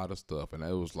lot of stuff, and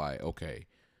it was like, okay,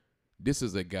 this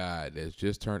is a guy that's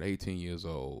just turned 18 years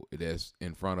old. That's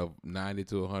in front of 90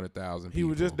 to 100,000 people. He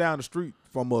was just down the street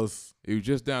from us. He was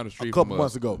just down the street a couple from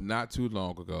months us ago. Not too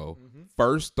long ago.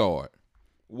 First start.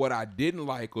 What I didn't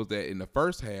like was that in the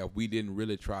first half, we didn't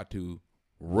really try to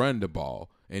run the ball,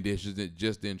 and just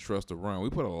didn't trust the run. We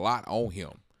put a lot on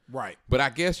him. Right. But I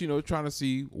guess, trying to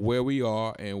see where we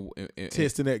are and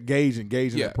testing that gauging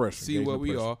that pressure. See where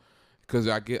we are. Because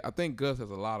I think Gus has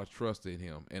a lot of trust in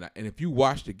him. And if you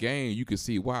watch the game, you can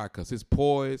see why. Because his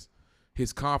poise,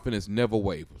 his confidence never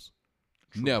wavers.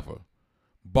 True. Never.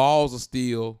 Balls are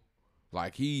still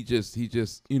like he just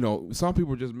some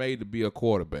people are just made to be a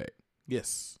quarterback.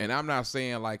 Yes. And I'm not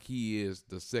saying like he is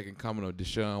the second coming of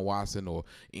Deshaun Watson or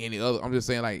any other. I'm just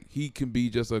saying like he can be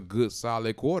just a good,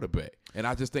 solid quarterback. And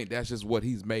I just think that's just what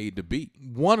he's made to be.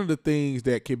 One of the things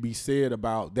that can be said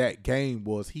about that game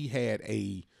was he had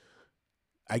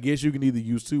I guess you can either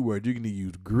use two words. You can either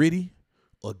use gritty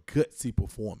or gutsy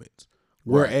performance.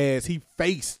 Whereas he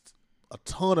faced a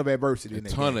ton of adversity in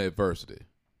that game. Adversity.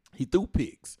 He threw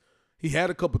picks. He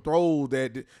had a couple throws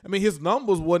that, I mean, his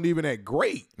numbers wasn't even that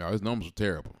great. No, his numbers were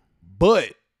terrible.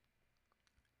 But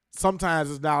sometimes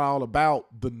it's not all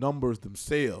about the numbers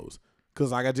themselves.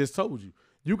 Because like I just told you,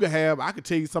 I could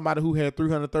tell you somebody who had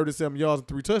 337 yards and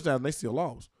 3 touchdowns, and they still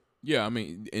lost. Yeah, I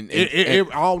mean,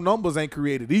 all numbers ain't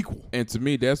created equal. And to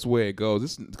me, that's where it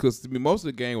goes. Because to me, most of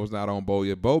the game was not on Bo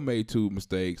yet. Bo made 2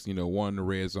 mistakes, one in the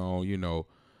red zone,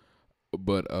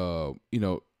 but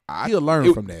he'll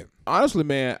learn from that. Honestly,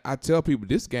 man, I tell people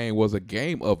this game was a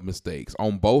game of mistakes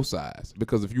on both sides.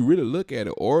 Because if you really look at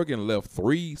it, Oregon left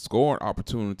 3 scoring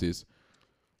opportunities.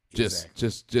 Just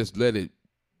let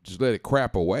it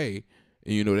crap away,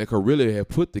 and they could really have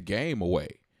put the game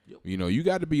away. Yep. You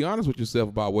got to be honest with yourself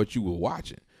about what you were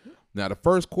watching. Yep. Now, the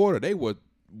first quarter, they were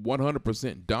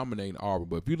 100% dominating Auburn.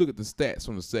 But if you look at the stats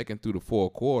from the second through the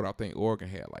fourth quarter, I think Oregon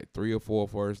had like 3 or 4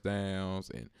 first downs,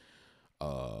 and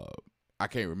I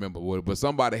can't remember what, but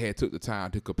somebody had took the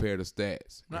time to compare the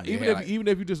stats. Now, even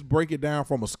if you just break it down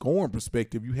from a scoring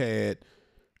perspective,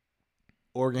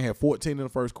 Oregon had 14 in the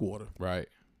first quarter. Right.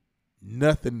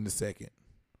 Nothing in the second.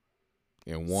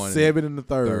 And 7 in the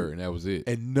third. And that was it.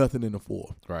 And nothing in the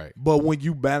fourth. Right. But when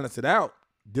you balance it out,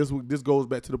 this goes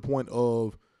back to the point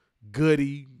of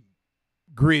gritty,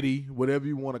 whatever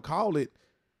you want to call it.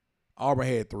 Auburn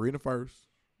had 3 in the first,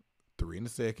 3 in the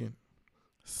second,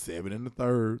 7 in the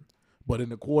third. But in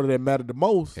the quarter that mattered the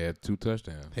most, had 2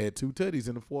 touchdowns. Had 2 tutties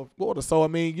in the fourth quarter. So, I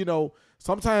mean,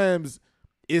 sometimes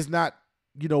it's not,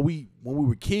 when we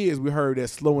were kids, we heard that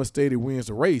slow and steady wins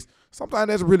the race. Sometimes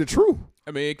that's really true.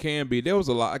 I mean, it can be. There was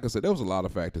a lot, like I said, there was a lot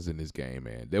of factors in this game,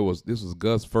 man. This was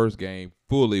Gus' first game,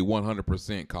 fully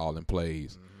 100% calling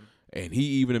plays. Mm-hmm. And he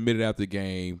even admitted after the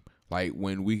game, like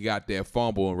when we got that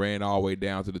fumble and ran all the way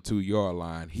down to the 2-yard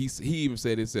line, he even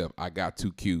said himself, I got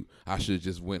too cute. I should have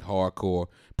just went hardcore,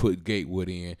 put Gatewood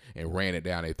in, and ran it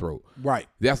down their throat. Right.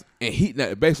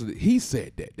 He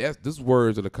said that. This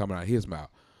words that are coming out of his mouth.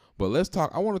 But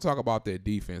I want to talk about that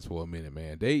defense for a minute,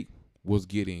 man. They was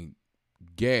getting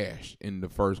gashed in the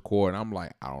first quarter, and I'm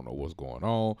like, I don't know what's going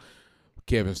on.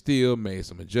 Kevin Steele made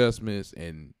some adjustments,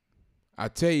 and I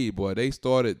tell you, boy, they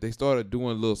started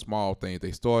doing little small things.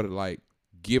 They started like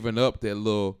giving up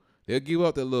they'll give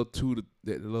up that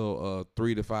little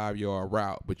 3 to 5 yard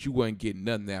route, but you wasn't getting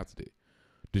nothing after it.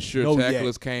 The sure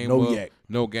tacklers came up, yak.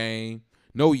 No game,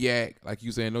 no yak, like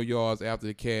you saying, no yards after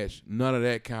the catch, none of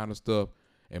that kind of stuff.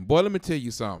 And boy, let me tell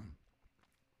you something.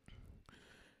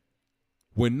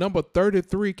 When number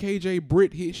 33 KJ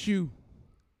Britt hits you,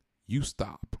 you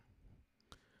stop.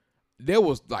 There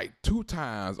was like 2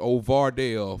 times old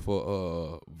Verdale,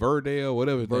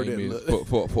 whatever his name is,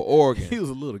 for Oregon. He was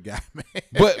a little guy, man.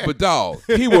 But dog,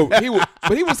 he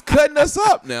was cutting us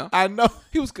up now. I know.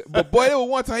 But boy, there was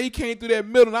one time he came through that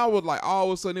middle, and I was like, all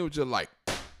of a sudden it was just like,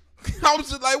 I was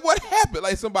just like, what happened?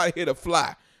 Like somebody hit a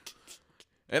fly.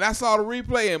 And I saw the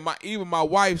replay, and even my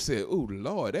wife said, "Ooh,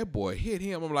 Lord, that boy hit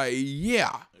him." I'm like,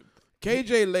 yeah.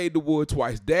 KJ laid the wood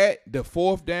twice. The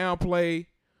 4th down play,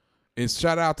 and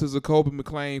shout out to Zacoby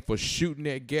McClain for shooting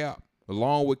that gap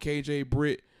along with KJ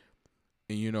Britt.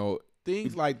 And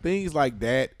things like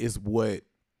that is what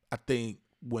I think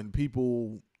when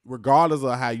people, regardless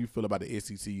of how you feel about the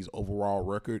SEC's overall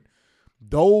record,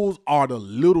 those are the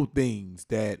little things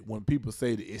that when people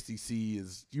say the SEC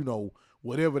is,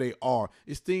 whatever they are,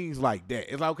 it's things like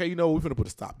that. It's like, okay, we're finna put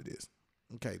a stop to this.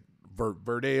 Okay,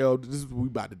 Verdale, this is what we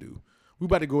about to do. We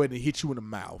about to go ahead and hit you in the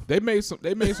mouth. They made some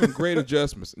great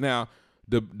adjustments. Now,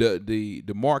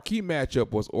 the marquee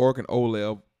matchup was Oregon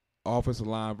O-Lev offensive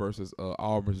line versus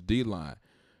Auburn's D line,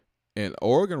 and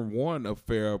Oregon won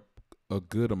a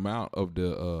good amount of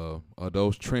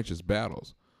those trenches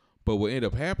battles. But what ended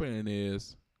up happening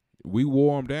is we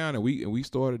wore them down, and we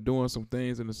started doing some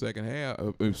things in the second half,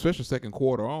 especially second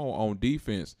quarter on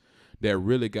defense, that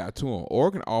really got to them.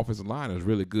 Oregon offensive line is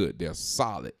really good. They're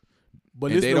solid.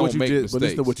 But listen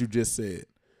to what you just said.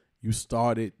 You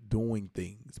started doing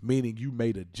things, meaning you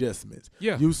made adjustments.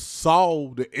 Yeah. You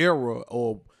saw the error,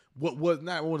 or what was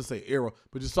not, I want to say error,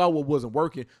 but you saw what wasn't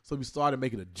working, so you started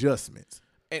making adjustments.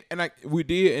 And we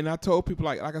did, and I told people,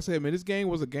 like I said, man, this game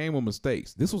was a game of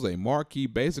mistakes. This was a marquee,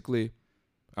 basically.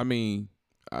 I mean,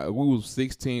 we was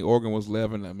 16, Oregon was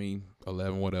 11.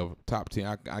 11, whatever, top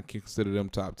 10. I consider them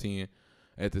top 10.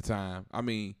 at the time. I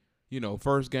mean,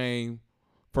 first game,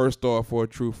 first start for a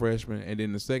true freshman, and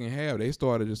then the second half, they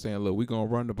started just saying, look, we're going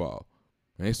to run the ball.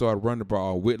 And they started running the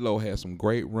ball. Whitlow had some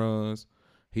great runs.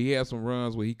 He had some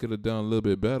runs where he could have done a little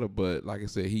bit better, but like I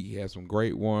said, he had some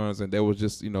great ones, and there was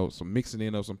just, some mixing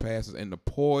in of some passes, and the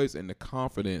poise and the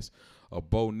confidence of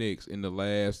Bo Nix in the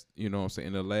last, in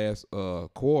the last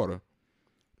quarter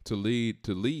to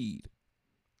lead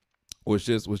was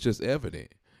just evident.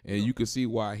 And you could see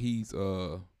why he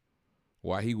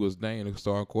was named a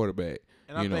starting quarterback.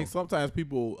 And I think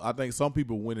some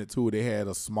people went into it. They had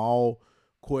a small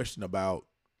question about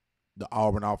the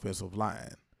Auburn offensive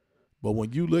line. But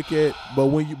when you look at what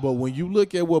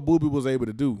Boobie was able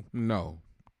to do, no,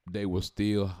 they were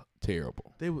still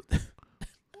terrible. They were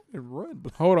run.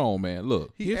 Hold on, man.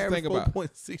 Look, He here's the thing about.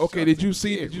 4.6 Okay, did you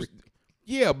see?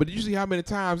 But did you see how many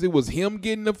times it was him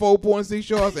getting the 4.6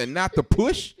 yards and not the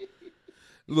push?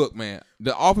 Look, man,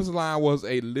 the offensive line was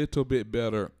a little bit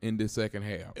better in the second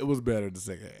half. It was better in the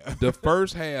second half. The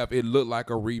first half, it looked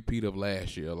like a repeat of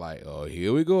last year. Like, oh,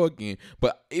 here we go again.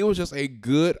 But it was just a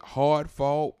good,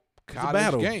 hard-fought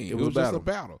college game. It was just a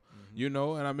battle.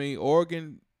 Mm-hmm. And I mean,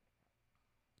 Oregon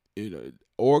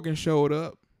showed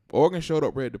up. Oregon showed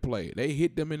up ready to play. They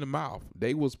hit them in the mouth.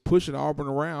 They was pushing Auburn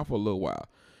around for a little while.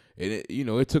 And,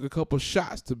 it took a couple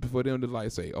shots for them to,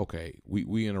 say, okay,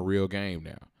 we in a real game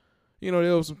now.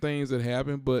 There were some things that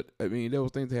happened, but, I mean, there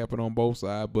was things that happened on both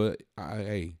sides. But,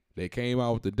 they came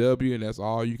out with the W, and that's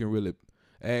all you can really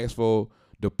ask for.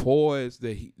 The poise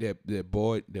that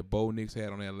Bo Nix had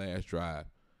on that last drive.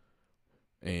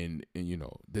 And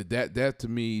that to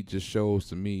me just shows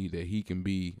to me that he can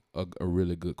be a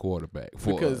really good quarterback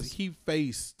for because us. he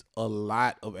faced a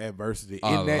lot of adversity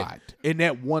in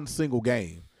that one single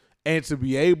game. And to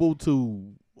be able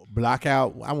to block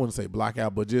out, I wouldn't say block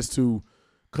out, but just to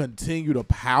continue to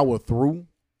power through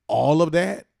all of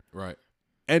that, right,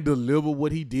 and deliver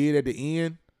what he did at the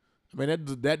end, I mean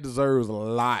that deserves a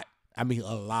lot. I mean,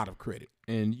 a lot of credit.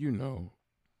 And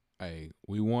hey,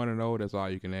 we 1-0. That's all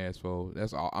you can ask for.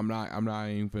 That's all. I'm not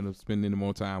even finna spend any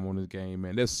more time on this game,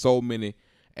 man. There's so many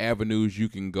avenues you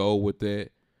can go with that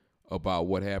about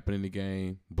what happened in the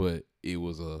game, but it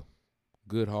was a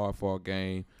good, hard-fought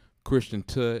game. Christian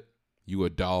Tutt, you a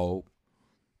dog,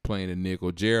 playing the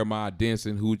nickel. Jeremiah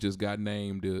Denson, who just got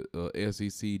named the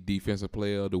SEC Defensive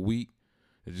Player of the Week.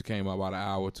 It just came out about an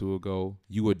hour or two ago.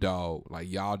 You a dog.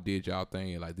 Like, y'all did y'all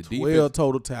thing. Like, the 12 defense,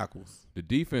 total tackles. The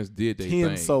defense did their 10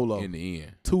 thing solo. in the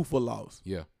end. 2 for loss.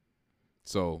 Yeah.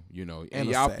 So,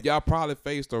 and sack. y'all probably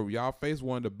faced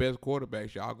one of the best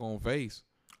quarterbacks y'all gonna face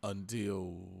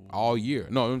until all year.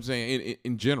 No, I'm saying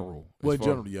in general. Well, in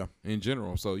general, yeah. In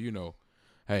general. So,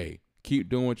 hey, keep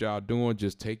doing what y'all doing.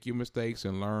 Just take your mistakes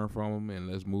and learn from them, and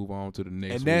let's move on to the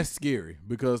next. And that's scary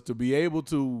because to be able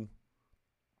to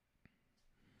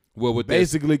with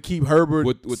basically keep Herbert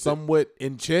somewhat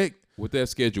in check. With that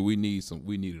schedule, we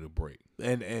needed a break.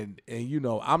 And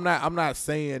I'm not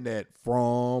saying that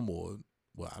Fromm or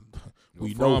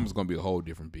Fromm's gonna be a whole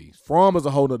different beast. Fromm is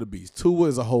a whole nother beast. Tua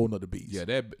is a whole nother beast. Yeah,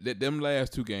 that them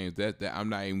last 2 games, that I'm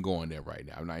not even going there right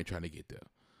now. I'm not even trying to get there.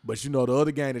 But the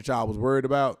other game that y'all was worried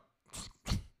about,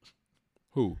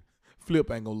 who?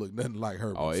 Flip ain't gonna look nothing like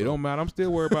Herbert. Oh, it don't matter. I'm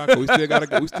still worried about it. We still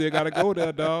gotta go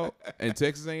there, dog. And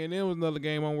Texas A&M was another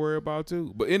game I'm worried about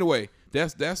too. But anyway,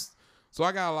 that's so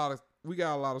we got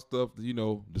a lot of stuff.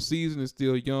 The season is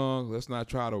still young. Let's not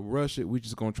try to rush it. We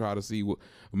just gonna try to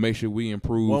make sure we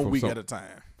improve 1 week at a time.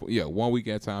 Yeah, 1 week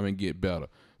at a time and get better.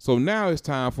 So now it's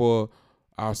time for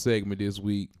our segment this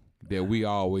week that we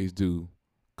always do,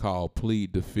 called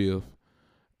Plead the Fifth.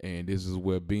 And this is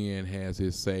where Ben has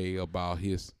his say about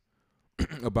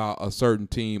about a certain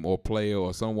team or player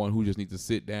or someone who just needs to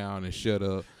sit down and shut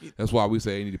up. That's why we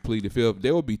say they need to plead the fifth.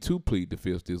 There will be 2 plead the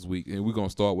fifths this week, and we're going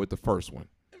to start with the first one.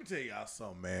 Let me tell y'all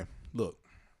something, man. Look,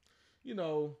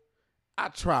 I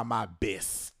try my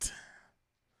best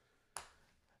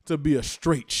to be a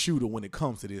straight shooter when it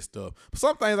comes to this stuff. But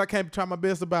some things I can't try my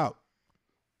best about.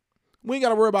 We ain't got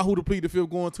to worry about who to plead the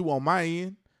fifth going to on my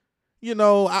end. I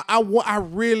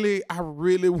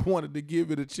really wanted to give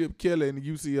it to Chip Kelly and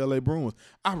the UCLA Bruins.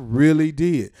 I really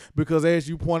did. Because as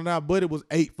you pointed out, Buddy was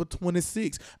 8 for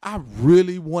 26. I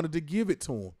really wanted to give it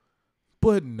to him.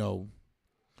 But no.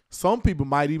 Some people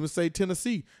might even say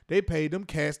Tennessee. They paid them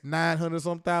cats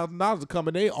 $900-some-thousand to come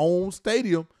in their own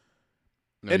stadium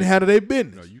and handle their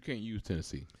business. No, you can't use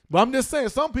Tennessee. But I'm just saying,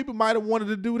 some people might have wanted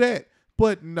to do that.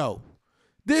 But no.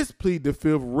 This plead the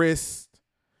fifth rests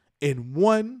in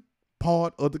one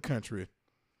part of the country,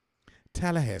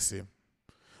 Tallahassee.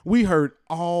 We heard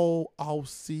all off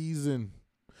season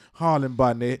Harlan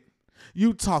Barnett,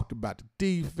 You talked about the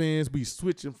defense. We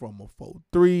switching from a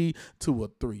 4-3 to a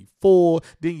 3-4.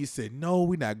 Then you said, no,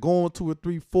 we're not going to a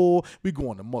 3-4. We're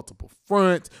going to multiple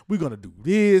fronts. We're going to do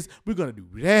this. We're going to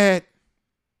do that.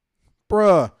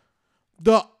 Bruh,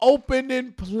 the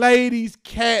opening play, these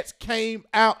cats came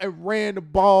out and ran the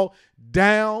ball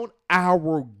down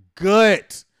our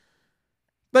gut.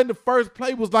 Then the first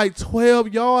play was like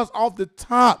 12 yards off the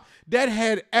top. That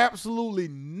had absolutely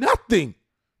nothing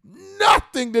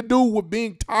to do with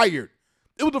being tired.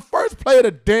 It was the first play of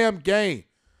the damn game,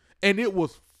 and it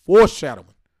was foreshadowing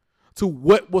to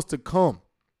what was to come.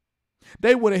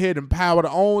 They went ahead and powered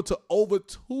on to over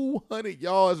 200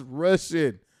 yards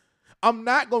rushing. I'm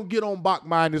not going to get on Bach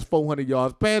minus 400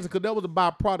 yards passing because that was a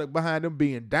byproduct behind them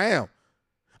being down.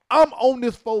 I'm on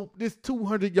this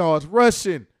 200 yards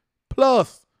rushing.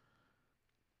 Plus,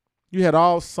 you had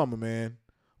all summer, man.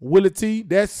 Willie T,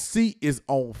 that seat is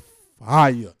on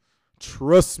fire.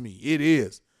 Trust me, it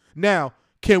is. Now,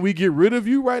 can we get rid of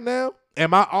you right now?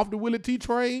 Am I off the Willie T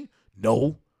train?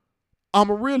 No. I'm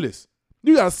a realist.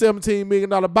 You got a $17 million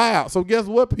buyout. So guess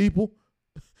what, people?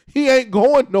 He ain't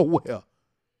going nowhere.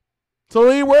 So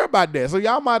ain't worry about that. So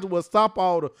y'all might as well stop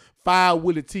all the fire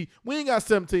Willie T. We ain't got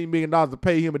 $17 million to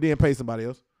pay him and then pay somebody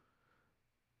else.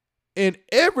 And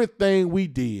everything we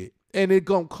did, and it's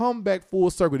going to come back full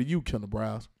circle to you, Kendall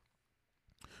Browse.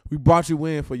 We brought you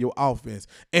in for your offense.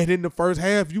 And in the first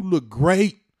half, you looked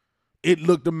great. It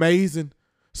looked amazing.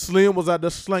 Slim was out there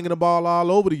slinging the ball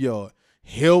all over the yard.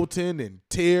 Hilton and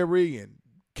Terry and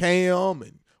Cam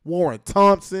and Warren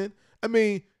Thompson. I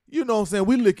mean, you know what I'm saying?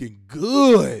 We looking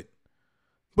good.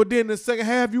 But then in the second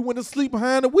half, you went to sleep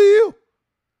behind the wheel.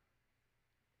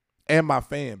 And my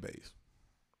fan base.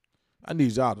 I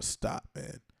need y'all to stop,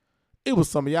 man. It was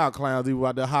some of y'all clowns who were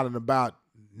out there hollering about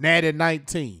Natty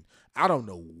 19. I don't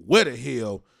know where the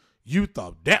hell you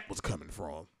thought that was coming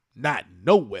from. Not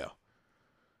nowhere.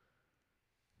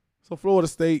 So Florida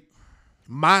State,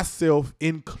 myself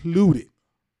included,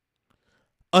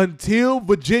 until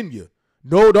Virginia.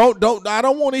 No, I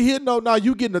don't want to hear no,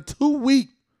 you getting a 2-week.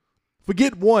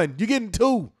 Forget one. You're getting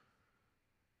 2.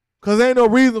 Because there ain't no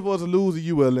reason for us to lose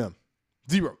to ULM.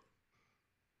 0.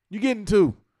 You're getting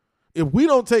 2. If we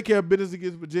don't take care of business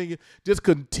against Virginia, just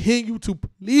continue to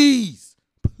please.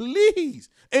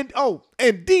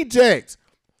 And D-Jax,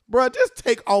 bro, just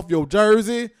take off your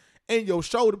jersey and your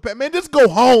shoulder pad. Man, just go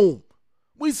home.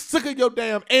 We sick of your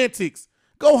damn antics.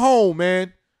 Go home,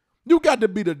 man. You got to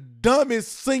be the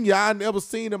dumbest senior I've ever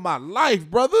seen in my life,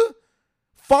 brother.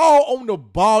 Fall on the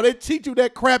ball. They teach you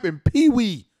that crap in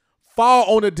Pee-wee.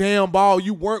 Fall on the damn ball.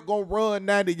 You weren't going to run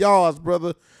 90 yards,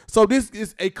 brother. So this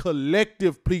is a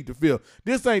collective plead to field.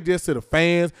 This ain't just to the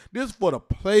fans. This is for the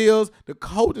players, the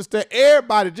coaches,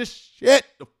 everybody. Just shut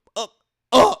the fuck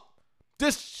up.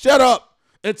 Just shut up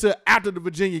until after the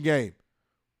Virginia game.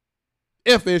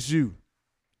 FSU.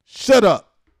 Shut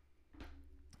up.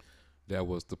 That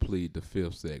was the plead the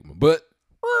fifth segment. But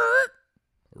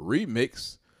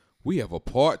remix, we have a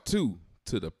part 2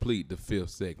 to the plead the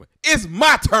fifth segment. It's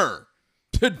my turn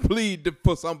to plead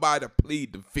for somebody to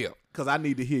plead the fifth. Because I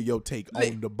need to hear your take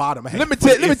on the bottom half. Let me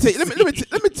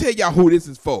tell y'all who this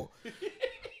is for.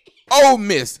 Ole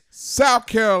Miss, South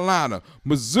Carolina,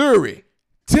 Missouri,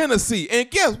 Tennessee,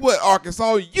 and guess what,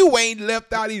 Arkansas? You ain't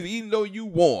left out either, even though you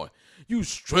won. You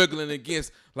struggling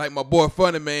against, like my boy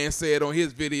Funny Man said on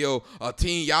his video, a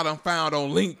team y'all done found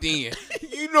on LinkedIn.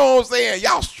 You know what I'm saying?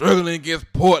 Y'all struggling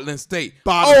against Portland State.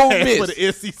 Ole Miss for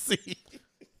the SEC.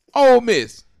 Ole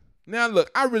Miss. Now look,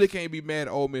 I really can't be mad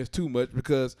at Ole Miss too much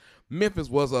because Memphis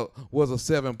was a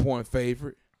 7-point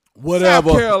favorite. Whatever.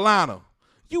 South Carolina,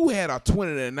 you had a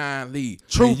 20-9 lead.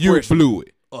 True and you freshman. blew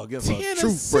it. Against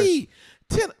Tennessee.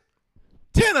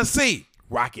 Tennessee.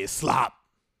 Rocket slop.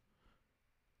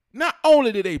 Not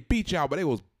only did they beat y'all, but they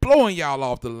was blowing y'all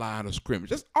off the line of scrimmage.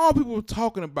 That's all people were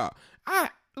talking about.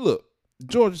 Look,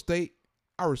 Georgia State,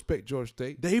 I respect Georgia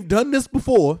State. They've done this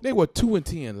before. They were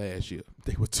 2-10 last year.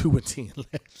 They were 2-10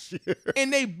 last year.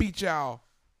 And they beat y'all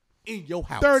in your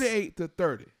house.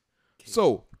 38-30.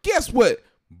 So guess what?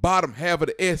 Bottom half of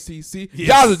the SEC. Yes.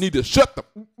 Y'all just need to shut the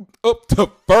up to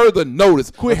further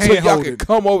notice. Quit until y'all hand-holding. can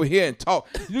come over here and talk.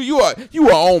 You are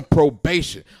on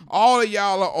probation. All of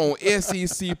y'all are on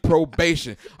SEC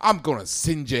probation. I'm gonna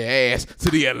send your ass to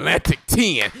the Atlantic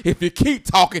 10 if you keep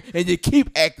talking and you keep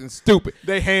acting stupid.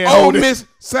 They hand-holding. Ole Miss,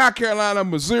 South Carolina,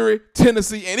 Missouri,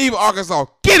 Tennessee, and even Arkansas,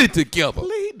 get it together.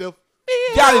 Plead the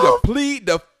fifth. Y'all need to plead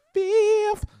the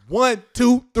fifth. 1,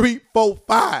 2, 3, 4,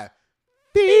 5.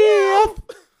 Fifth.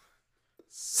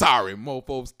 Sorry,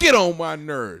 mofos. Get on my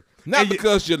nerves. Not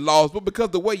because you lost, but because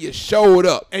the way you showed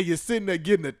up. And you're sitting there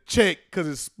getting a check because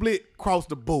it's split across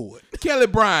the board. Kelly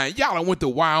Bryant, y'all done went to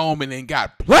Wyoming and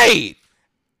got played.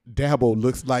 Dabo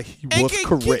looks like he was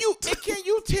correct. Can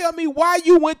you tell me why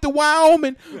you went to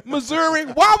Wyoming, Missouri?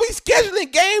 Why are we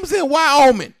scheduling games in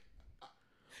Wyoming?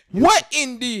 What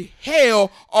in the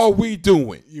hell are we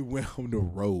doing? You went on the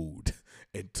road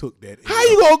and took that. How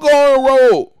you gonna go on the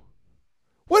road?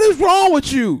 What is wrong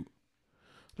with you?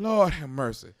 Lord have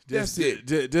mercy. That's it.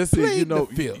 Just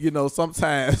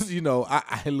sometimes,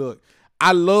 I look,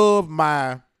 I love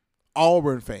my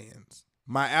Auburn fans,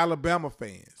 my Alabama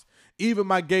fans, even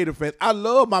my Gator fans. I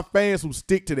love my fans who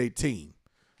stick to their team.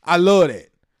 I love that.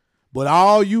 But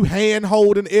all you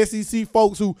hand-holding SEC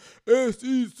folks who,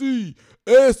 SEC,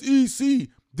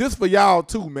 this for y'all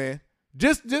too, man.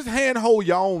 Just hand-hold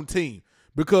your own team.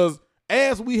 Because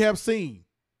as we have seen,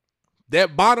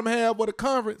 that bottom half of the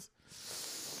conference,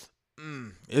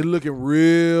 it's looking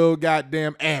real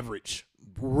goddamn average.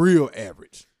 Real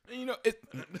average.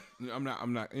 I'm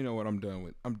not, you know what, I'm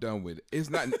done with it. It's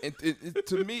not,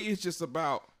 to me, it's just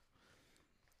about,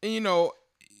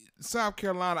 South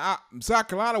Carolina was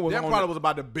that probably was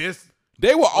about the best.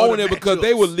 They were on it because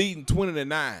they were leading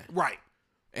 20-9. Right.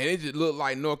 And it just looked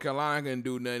like North Carolina couldn't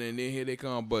do nothing, and then here they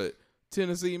come. But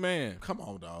Tennessee, man. Come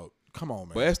on, dog. Come on,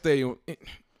 man. But that stadium,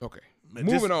 okay.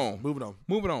 Moving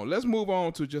on. Let's move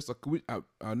on to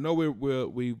I know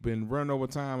we've been running over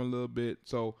time a little bit,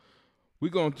 so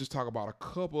we're going to just talk about a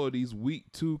couple of these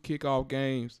week 2 kickoff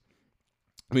games.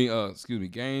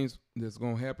 Games that's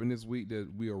going to happen this week that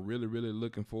we are really, really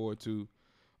looking forward to.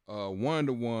 One of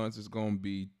the ones is going to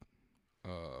be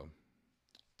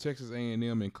Texas A&M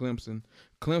and Clemson.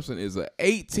 Clemson is an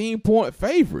 18-point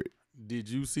favorite. Did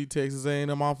you see Texas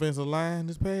A&M offensive line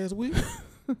this past week?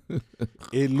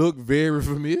 It looked very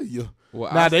familiar.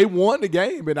 Well, they won the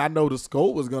game, and I know the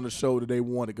score was going to show that they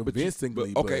won it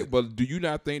convincingly. But do you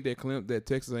not think that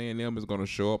Texas A&M is going to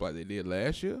show up like they did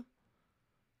last year?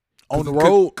 On the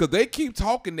road? Because they keep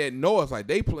talking that noise. Like,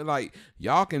 they play like,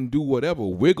 y'all can do whatever.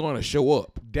 We're going to show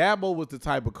up. Dabo was the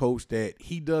type of coach that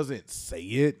he doesn't say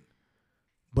it,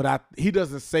 but he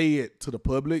doesn't say it to the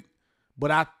public.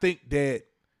 But I think that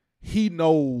he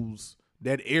knows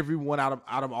that everyone out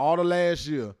of all the last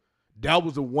year, that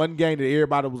was the one game that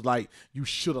everybody was like, you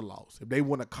should have lost. If they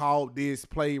want to call this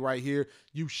play right here,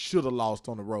 you should have lost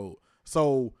on the road.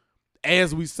 So,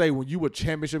 as we say, when you a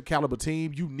championship caliber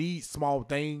team, you need small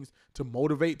things to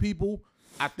motivate people.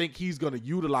 I think he's going to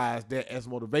utilize that as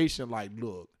motivation. Like,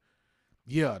 look,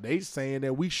 yeah, they saying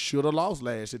that we should have lost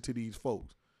last year to these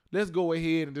folks. Let's go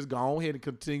ahead and just go ahead and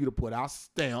continue to put our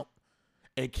stamp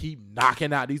and keep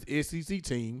knocking out these SEC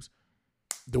teams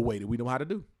the way that we know how to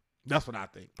do. That's what I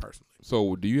think personally.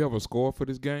 So, do you have a score for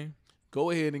this game?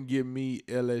 Go ahead and give me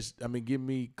give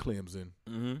me Clemson.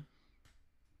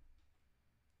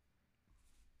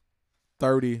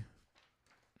 30-15.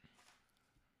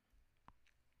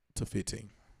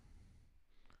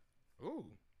 Ooh.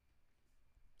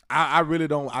 I really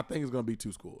don't. I think it's going to be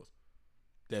 2 scores.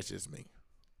 That's just me.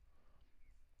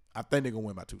 I think they're going to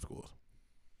win by 2 scores.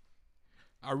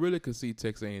 I really could see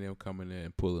Texas A&M coming in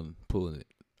and pulling it.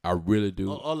 I really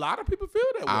do. A lot of people feel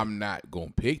that way. I'm not going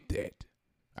to pick that.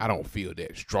 I don't feel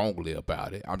that strongly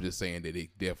about it. I'm just saying that it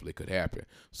definitely could happen.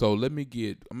 So I'm going to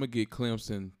get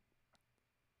Clemson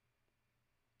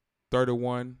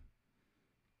 31,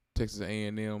 Texas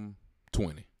A&M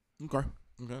 20. Okay.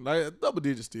 Like, double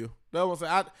digits still. That's what I'm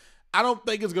saying. I don't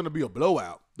think it's going to be a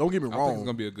blowout. Don't get me wrong. I think it's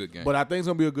going to be a good game. But I think it's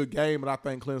going to be a good game, and I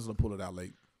think Clemson will pull it out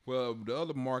late. Well, the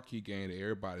other marquee game that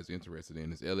everybody's interested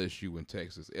in is LSU and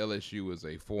Texas. LSU is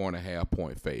a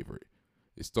 4.5-point favorite.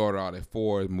 It started out at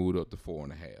 4, it moved up to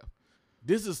 4.5.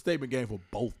 This is a statement game for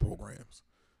both programs.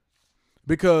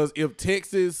 Because if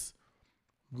Texas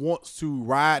wants to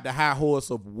ride the high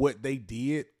horse of what they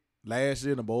did last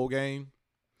year in the bowl game,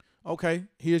 okay,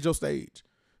 here's your stage.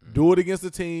 Mm-hmm. Do it against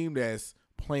a team that's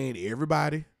playing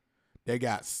everybody. They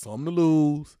got something to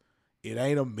lose. It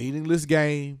ain't a meaningless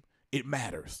game. It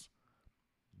matters.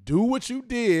 Do what you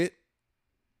did,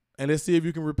 and let's see if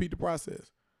you can repeat the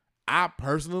process. I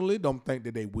personally don't think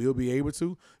that they will be able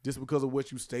to, just because of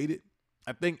what you stated.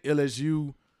 I think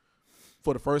LSU,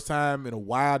 for the first time in a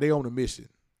while, they're on a mission.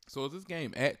 So is this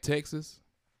game at Texas,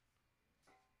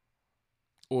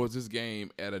 or is this game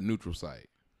at a neutral site?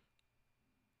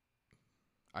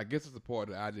 I guess it's the part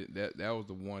that I did. That was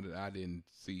the one that I didn't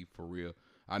see for real.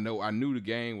 I knew the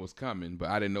game was coming, but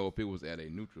I didn't know if it was at a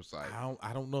neutral site.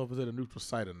 I don't know if it's at a neutral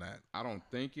site or not. I don't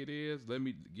think it is.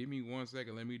 Give me 1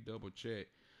 second. Let me double check.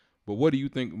 But what do you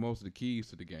think most of the keys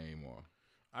to the game are?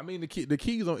 I mean, the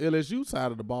keys on LSU side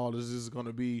of the ball is just going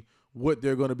to be what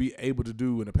they're going to be able to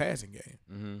do in the passing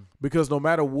game. Because no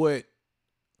matter what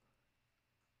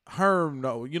Herman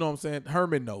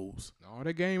knows. All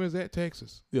the game is at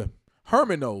Texas. Yeah.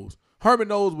 Herman knows. Herman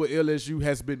knows what LSU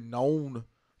has been known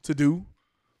to do.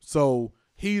 So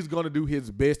he's going to do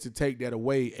his best to take that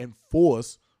away and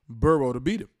force Burrow to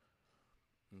beat him.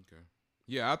 Okay.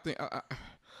 Yeah, I think,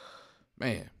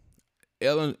 man,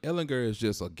 Ellinger is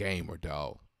just a gamer,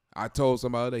 dog. I told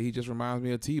somebody that he just reminds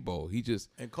me of Tebow. He just,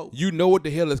 and coach. You know what the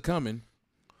hell is coming,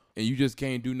 and you just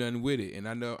can't do nothing with it. And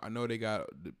I know they got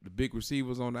the big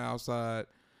receivers on the outside.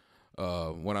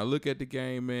 When I look at the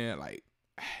game, man, like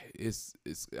it's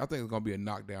I think it's gonna be a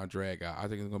knockdown drag out. I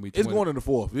think it's gonna be. It's going in the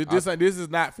fourth. This is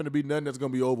not finna be nothing that's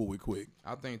gonna be over with quick.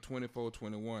 I think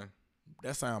 24-21.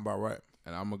 That sounds about right.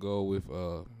 And I'm gonna go with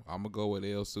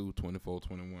LSU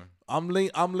 24-21. I'm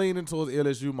leaning towards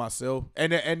LSU myself,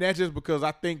 and that's just because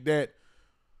I think that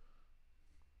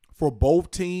for both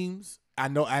teams, I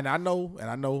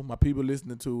know my people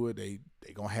listening to it, they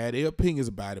gonna have their opinions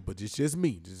about it, but it's just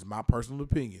me. This is my personal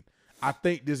opinion. I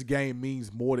think this game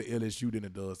means more to LSU than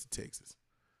it does to Texas,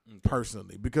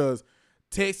 personally, because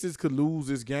Texas could lose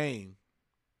this game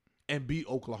and beat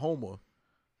Oklahoma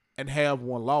and have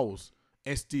one loss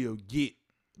and still get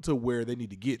to where they need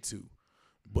to get to.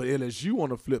 But LSU on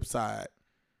the flip side,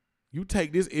 you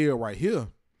take this L right here,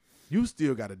 you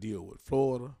still got to deal with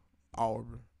Florida,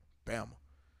 Auburn, Bama.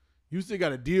 You still got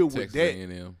to deal with that.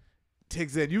 A&M.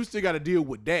 Texas, you still got to deal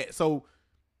with that. So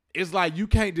it's like you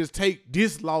can't just take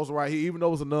this loss right here, even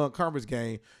though it's a non-conference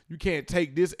game. You can't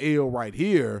take this L right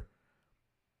here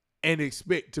and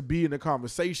expect to be in the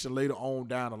conversation later on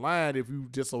down the line if you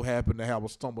just so happen to have a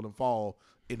stumble and fall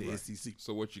in the SEC.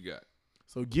 So what you got?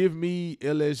 So give me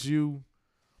LSU.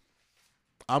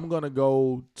 I'm going to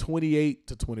go 28-24.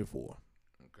 Okay.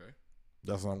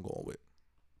 That's what I'm going with.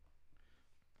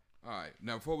 All right.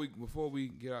 Now, before we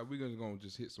get out, we're going to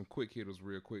just hit some quick hitters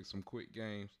real quick, some quick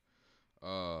games.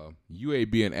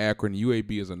 UAB and Akron.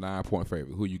 UAB is a 9-point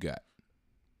favorite. Who you got?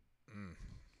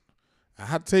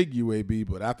 I take UAB,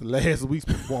 but after last week's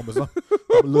performance, I'm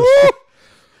a little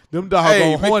them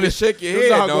doggone Hornets. Shake your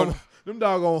head, them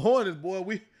doggone Hornets,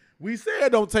 boy. We said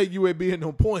don't take UAB in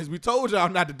them points. We told y'all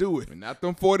not to do it. And not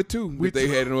them 42. They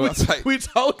had it. I was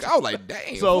like,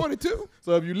 dang, 42.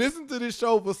 So if you listen to this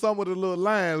show for some of the little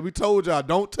lines, we told y'all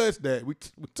don't touch that. We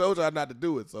told y'all not to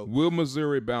do it. So will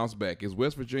Missouri bounce back? Is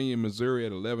West Virginia and Missouri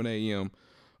at 11 a.m.?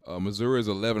 Missouri is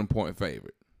 11-point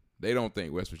favorite. They don't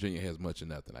think West Virginia has much of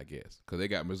nothing, I guess, because they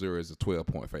got Missouri as a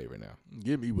 12-point favorite now.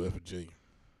 Give me West Virginia.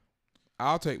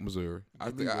 I'll take Missouri.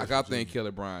 I think Kelly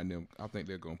Bryant them. I think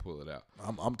they're gonna pull it out.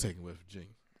 I'm taking West Virginia.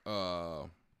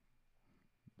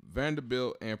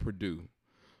 Vanderbilt and Purdue.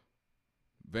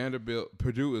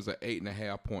 Purdue is an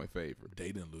 8.5-point favorite.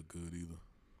 They didn't look good either.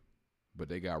 But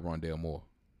they got Rondale Moore.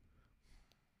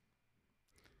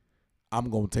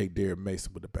 I'm gonna take Derek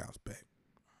Mason with the bounce back.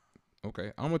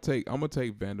 Okay, I'm gonna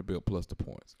take Vanderbilt plus the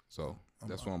points. So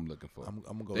that's what I'm looking for. I'm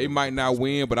gonna go. They might not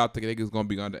win, but I think it's gonna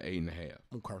be under 8.5.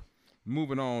 Okay.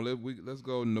 Moving on, let's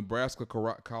go Nebraska,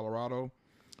 Colorado.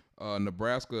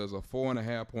 Nebraska is a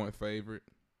 4.5-point favorite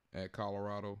at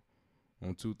Colorado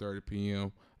on 2:30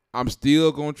 p.m. I'm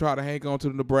still gonna try to hang on to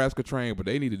the Nebraska train, but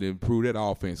they needed to improve that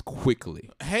offense quickly.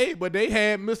 Hey, but they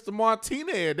had Mr.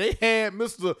 Martinez. They had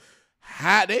Mr.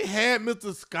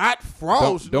 Scott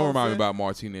Frost. Don't remind me about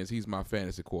Martinez. He's my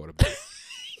fantasy quarterback.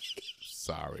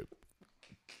 Sorry.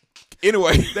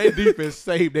 Anyway, they defense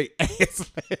saved their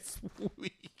ass last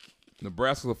week.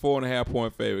 Nebraska's a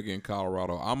 4.5-point favorite against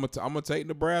Colorado. I'm gonna take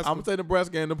Nebraska. I'm gonna take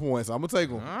Nebraska and the points. I'm gonna take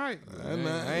them. All right,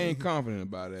 I ain't confident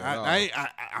about it.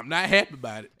 I'm not happy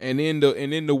about it. And in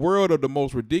the world of the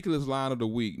most ridiculous line of the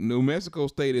week, New Mexico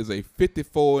State is a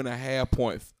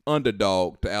 54.5-point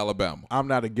underdog to Alabama. I'm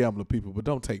not a gambler, people, but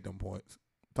don't take them points.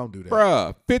 Don't do that.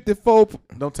 Bruh, 54.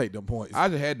 Don't take them points. I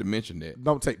just had to mention that.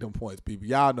 Don't take them points, people.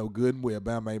 Y'all know good and well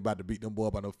Bama ain't about to beat them boy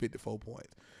by no 54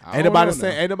 points. Ain't nobody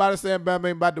saying Bama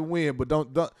ain't about to win, but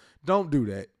don't do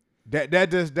that.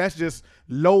 That's just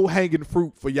low hanging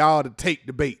fruit for y'all to take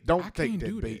the bait. Don't take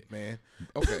that bait, man.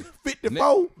 Okay.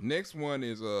 54. Next one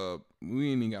is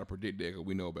we ain't even gotta predict that because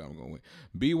we know Bama gonna win.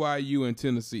 BYU and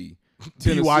Tennessee.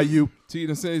 BYU.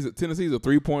 Tennessee's a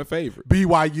 3-point favorite.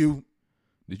 BYU.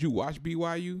 Did you watch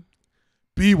BYU?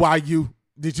 BYU.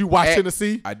 Did you watch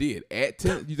Tennessee? I did. You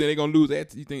think they're gonna lose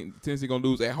you think Tennessee gonna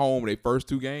lose at home their first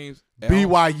 2 games?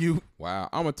 BYU. Home? Wow.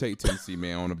 I'm gonna take Tennessee,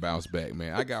 man, on the bounce back,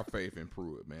 man. I got faith in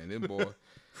Pruitt, man. Them boy.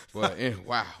 But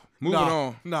wow. Moving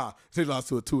on. Nah. They lost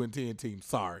to a 2-10 team.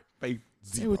 Sorry. Faith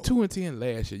 0. They were 2-10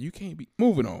 last year. You can't be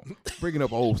moving on. Bringing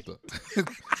up old stuff.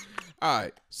 All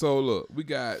right. So look, we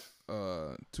got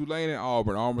Tulane and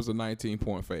Auburn. Auburn's a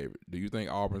 19-point favorite. Do you think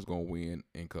Auburn's gonna win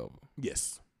and cover?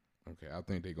 Yes. Okay, I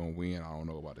think they're gonna win. I don't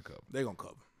know about the cover. They're gonna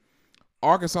cover.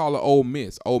 Arkansas or Ole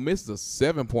Miss. Ole Miss is a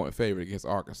 7-point favorite against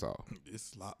Arkansas. It's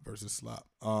slop versus slop.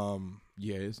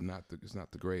 Yeah, it's not the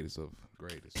greatest of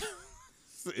greatest.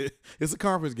 It's a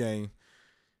conference game.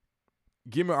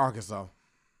 Give me Arkansas.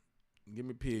 Give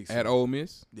me Pigs. At Ole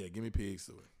Miss? Yeah, give me Pigs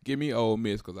to it. Give me Ole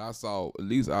Miss because I saw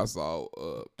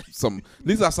the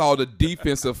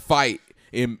defensive fight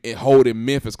in holding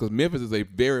Memphis because Memphis is a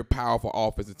very powerful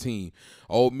offensive team.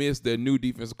 Ole Miss, their new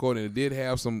defensive coordinator, did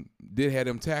have them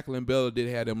tackling better, did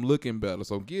have them looking better.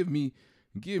 So give me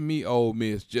Ole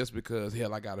Miss just because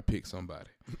hell I gotta pick somebody.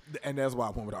 And that's why I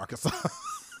went with Arkansas.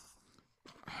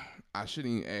 I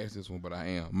shouldn't even ask this one, but I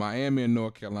am. Miami and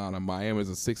North Carolina. Miami is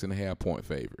a 6.5-point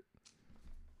favorite.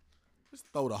 Just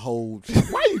throw the whole.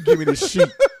 Why you give me this sheet?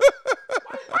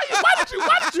 Why did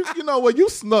you? You know what? You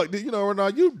snuck this. You know,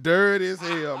 Renard, you dirty as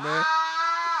hell, man.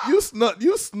 You snuck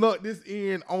this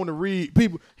in on the read.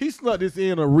 People, he snuck this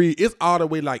in on read. It's all the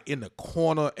way like in the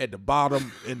corner at the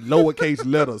bottom in lowercase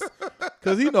letters.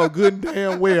 Cause he know good and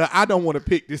damn well I don't want to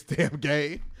pick this damn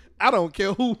game. I don't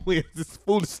care who wins this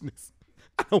foolishness.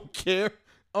 I don't care.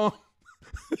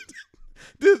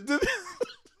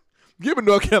 Give me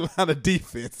North Carolina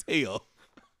defense. Hell.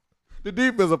 The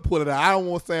defense will put it out. I don't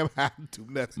want Sam Howell to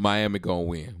do nothing. Miami gonna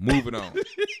win. Moving on.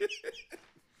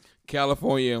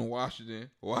 California and Washington.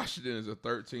 Washington is a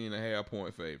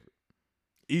 13.5-point favorite.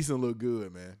 Easton look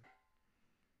good, man.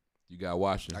 You got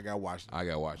Washington. I got Washington. I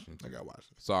got Washington.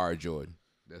 Sorry, Jordan.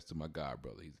 That's to my god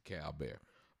brother. He's a Cal Bear.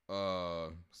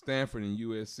 Stanford and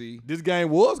USC. This game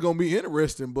was gonna be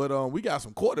interesting, but we got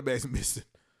some quarterbacks missing.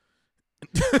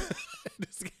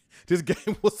 This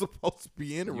game was supposed to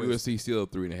be interesting. USC still a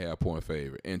 3.5-point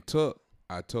favorite. And Tuck,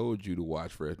 I told you to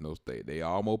watch Fresno State. They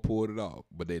almost pulled it off,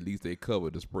 but at least they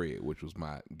covered the spread, which was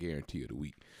my guarantee of the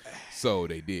week. So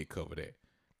they did cover that.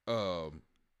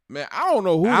 Man, I don't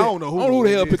know who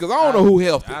the hell because I don't know who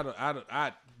helped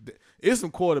it. It's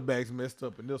some quarterbacks messed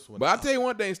up in this one. But I tell you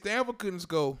one thing, Stanford couldn't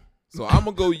score. So I'm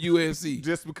gonna go USC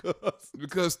just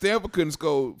because Stanford couldn't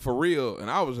score for real,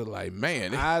 and I was just like,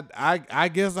 man, I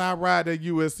guess I ride that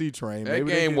USC train. That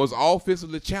game was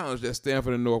offensively challenged at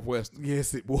Stanford and Northwestern.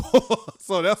 Yes, it was.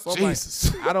 So that's what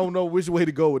Jesus. I don't know which way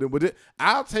to go with it, but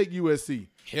I'll take USC.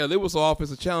 Hell, it was an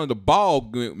offensive challenge. The ball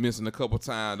went missing a couple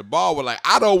times. The ball was like,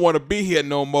 I don't want to be here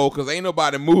no more because ain't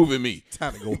nobody moving me.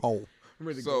 Time to go home. I'm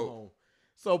ready to go home.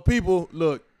 So people,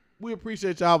 look. We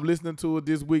appreciate y'all listening to it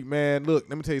this week, man. Look,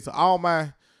 let me tell you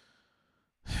something.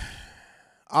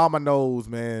 All my nose,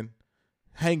 man.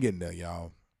 Hang in there,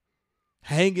 y'all.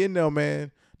 Hang in there,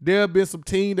 man. There have been some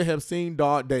teams that have seen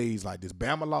dark days like this.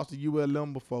 Bama lost to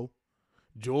ULM before.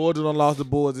 Georgia done lost to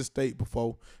Boise State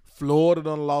before. Florida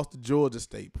done lost to Georgia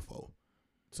State before.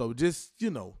 So just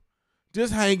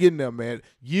hang in there, man.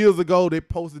 Years ago, they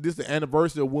posted this the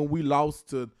anniversary of when we lost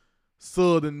to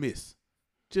Southern Miss.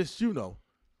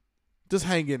 Just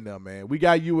hang in there, man. We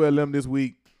got ULM this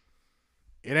week.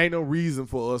 It ain't no reason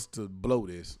for us to blow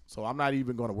this. So I'm not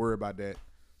even going to worry about that.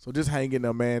 So just hang in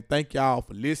there, man. Thank y'all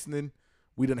for listening.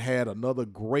 We done had another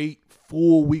great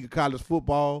full week of college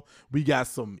football. We got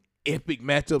some epic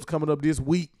matchups coming up this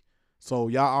week. So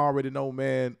y'all already know,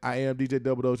 man, I am DJ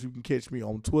Double Dose. You can catch me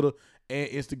on Twitter and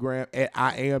Instagram at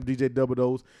I am DJ Double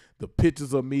Dose. The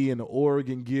pictures of me in the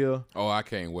Oregon gear. Oh, I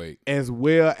can't wait. As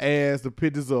well as the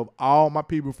pictures of all my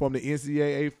people from the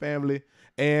NCAA family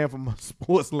and from my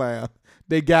sports lounge.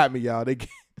 They got me, y'all. They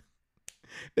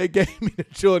gave me the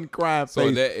Jordan crime face.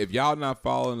 So that if y'all not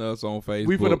following us on Facebook,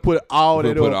 we finna put all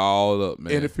that up. Put all up,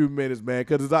 man. In a few minutes, man.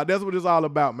 Because that's what it's all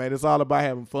about, man. It's all about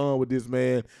having fun with this,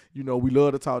 man. You know, we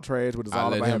love to talk trash, but it's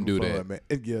all about having fun, man.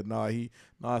 Yeah,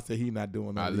 I said he not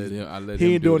doing that.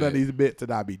 He ain't doing none of these bits that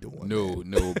I be doing. No,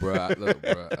 bro. Look,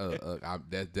 bro.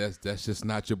 That's just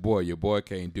not your boy. Your boy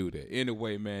can't do that.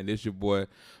 Anyway, man, this your boy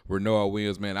Renard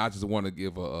Williams, man. I just want to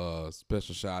give a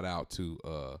special shout out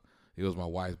to it was my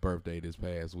wife's birthday this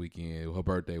past weekend. Her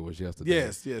birthday was yesterday.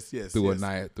 Yes. Through a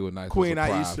nice Queen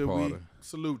surprise Aisha, party.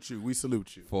 We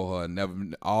salute you. For her,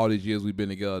 all these years we've been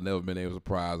together, never been able to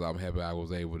surprise. I'm happy I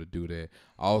was able to do that.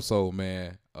 Also,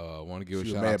 man, want to give a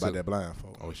shout out to. She was mad about that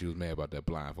blindfold. Oh, she was mad about that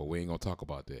blindfold. We ain't gonna talk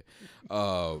about that.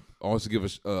 I want to give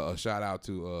a shout out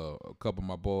to a couple of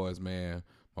my boys, man.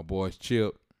 My boys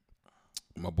Chip,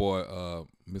 my boy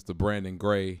Mr. Brandon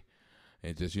Gray.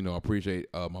 And just, appreciate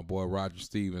my boy Roger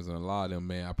Stevens and a lot of them,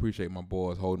 man. I appreciate my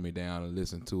boys holding me down and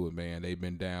listening to it, man. They've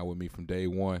been down with me from day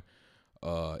one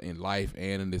in life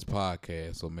and in this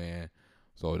podcast. So, man,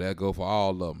 that go for all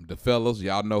of them. The fellas,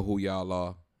 y'all know who y'all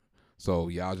are. So,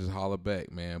 y'all just holler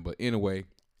back, man. But anyway,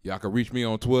 Y'all can reach me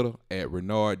on Twitter at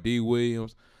Renard D.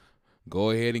 Williams.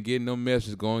 Go ahead and get in them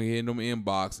messages. Go ahead in them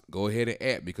inbox. Go ahead and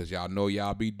at me because y'all know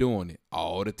y'all be doing it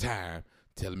all the time,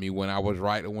 telling me when I was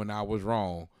right or when I was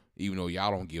wrong, even though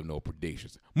y'all don't give no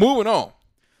predictions. Moving on.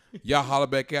 Y'all holler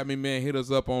back at me, man. Hit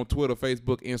us up on Twitter,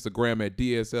 Facebook, Instagram at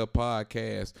DSL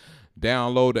Podcast.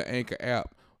 Download the Anchor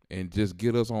app and just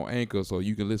get us on Anchor so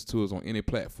you can listen to us on any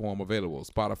platform available,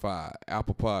 Spotify,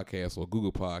 Apple Podcasts, or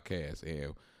Google Podcasts.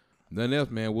 And nothing else,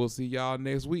 man. We'll see y'all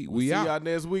next week. See y'all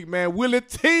next week, man. Willie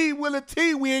T.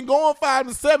 We ain't going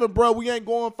 5-7, bro. We ain't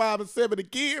going 5-7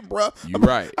 again, bro. You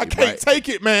right. I can't take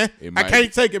it, man. I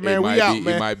can't take it, man. We out,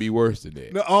 man. It might be worse than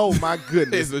that. No, oh, my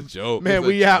goodness. It's a joke. Man,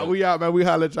 we out, man. We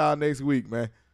holler at y'all next week, man.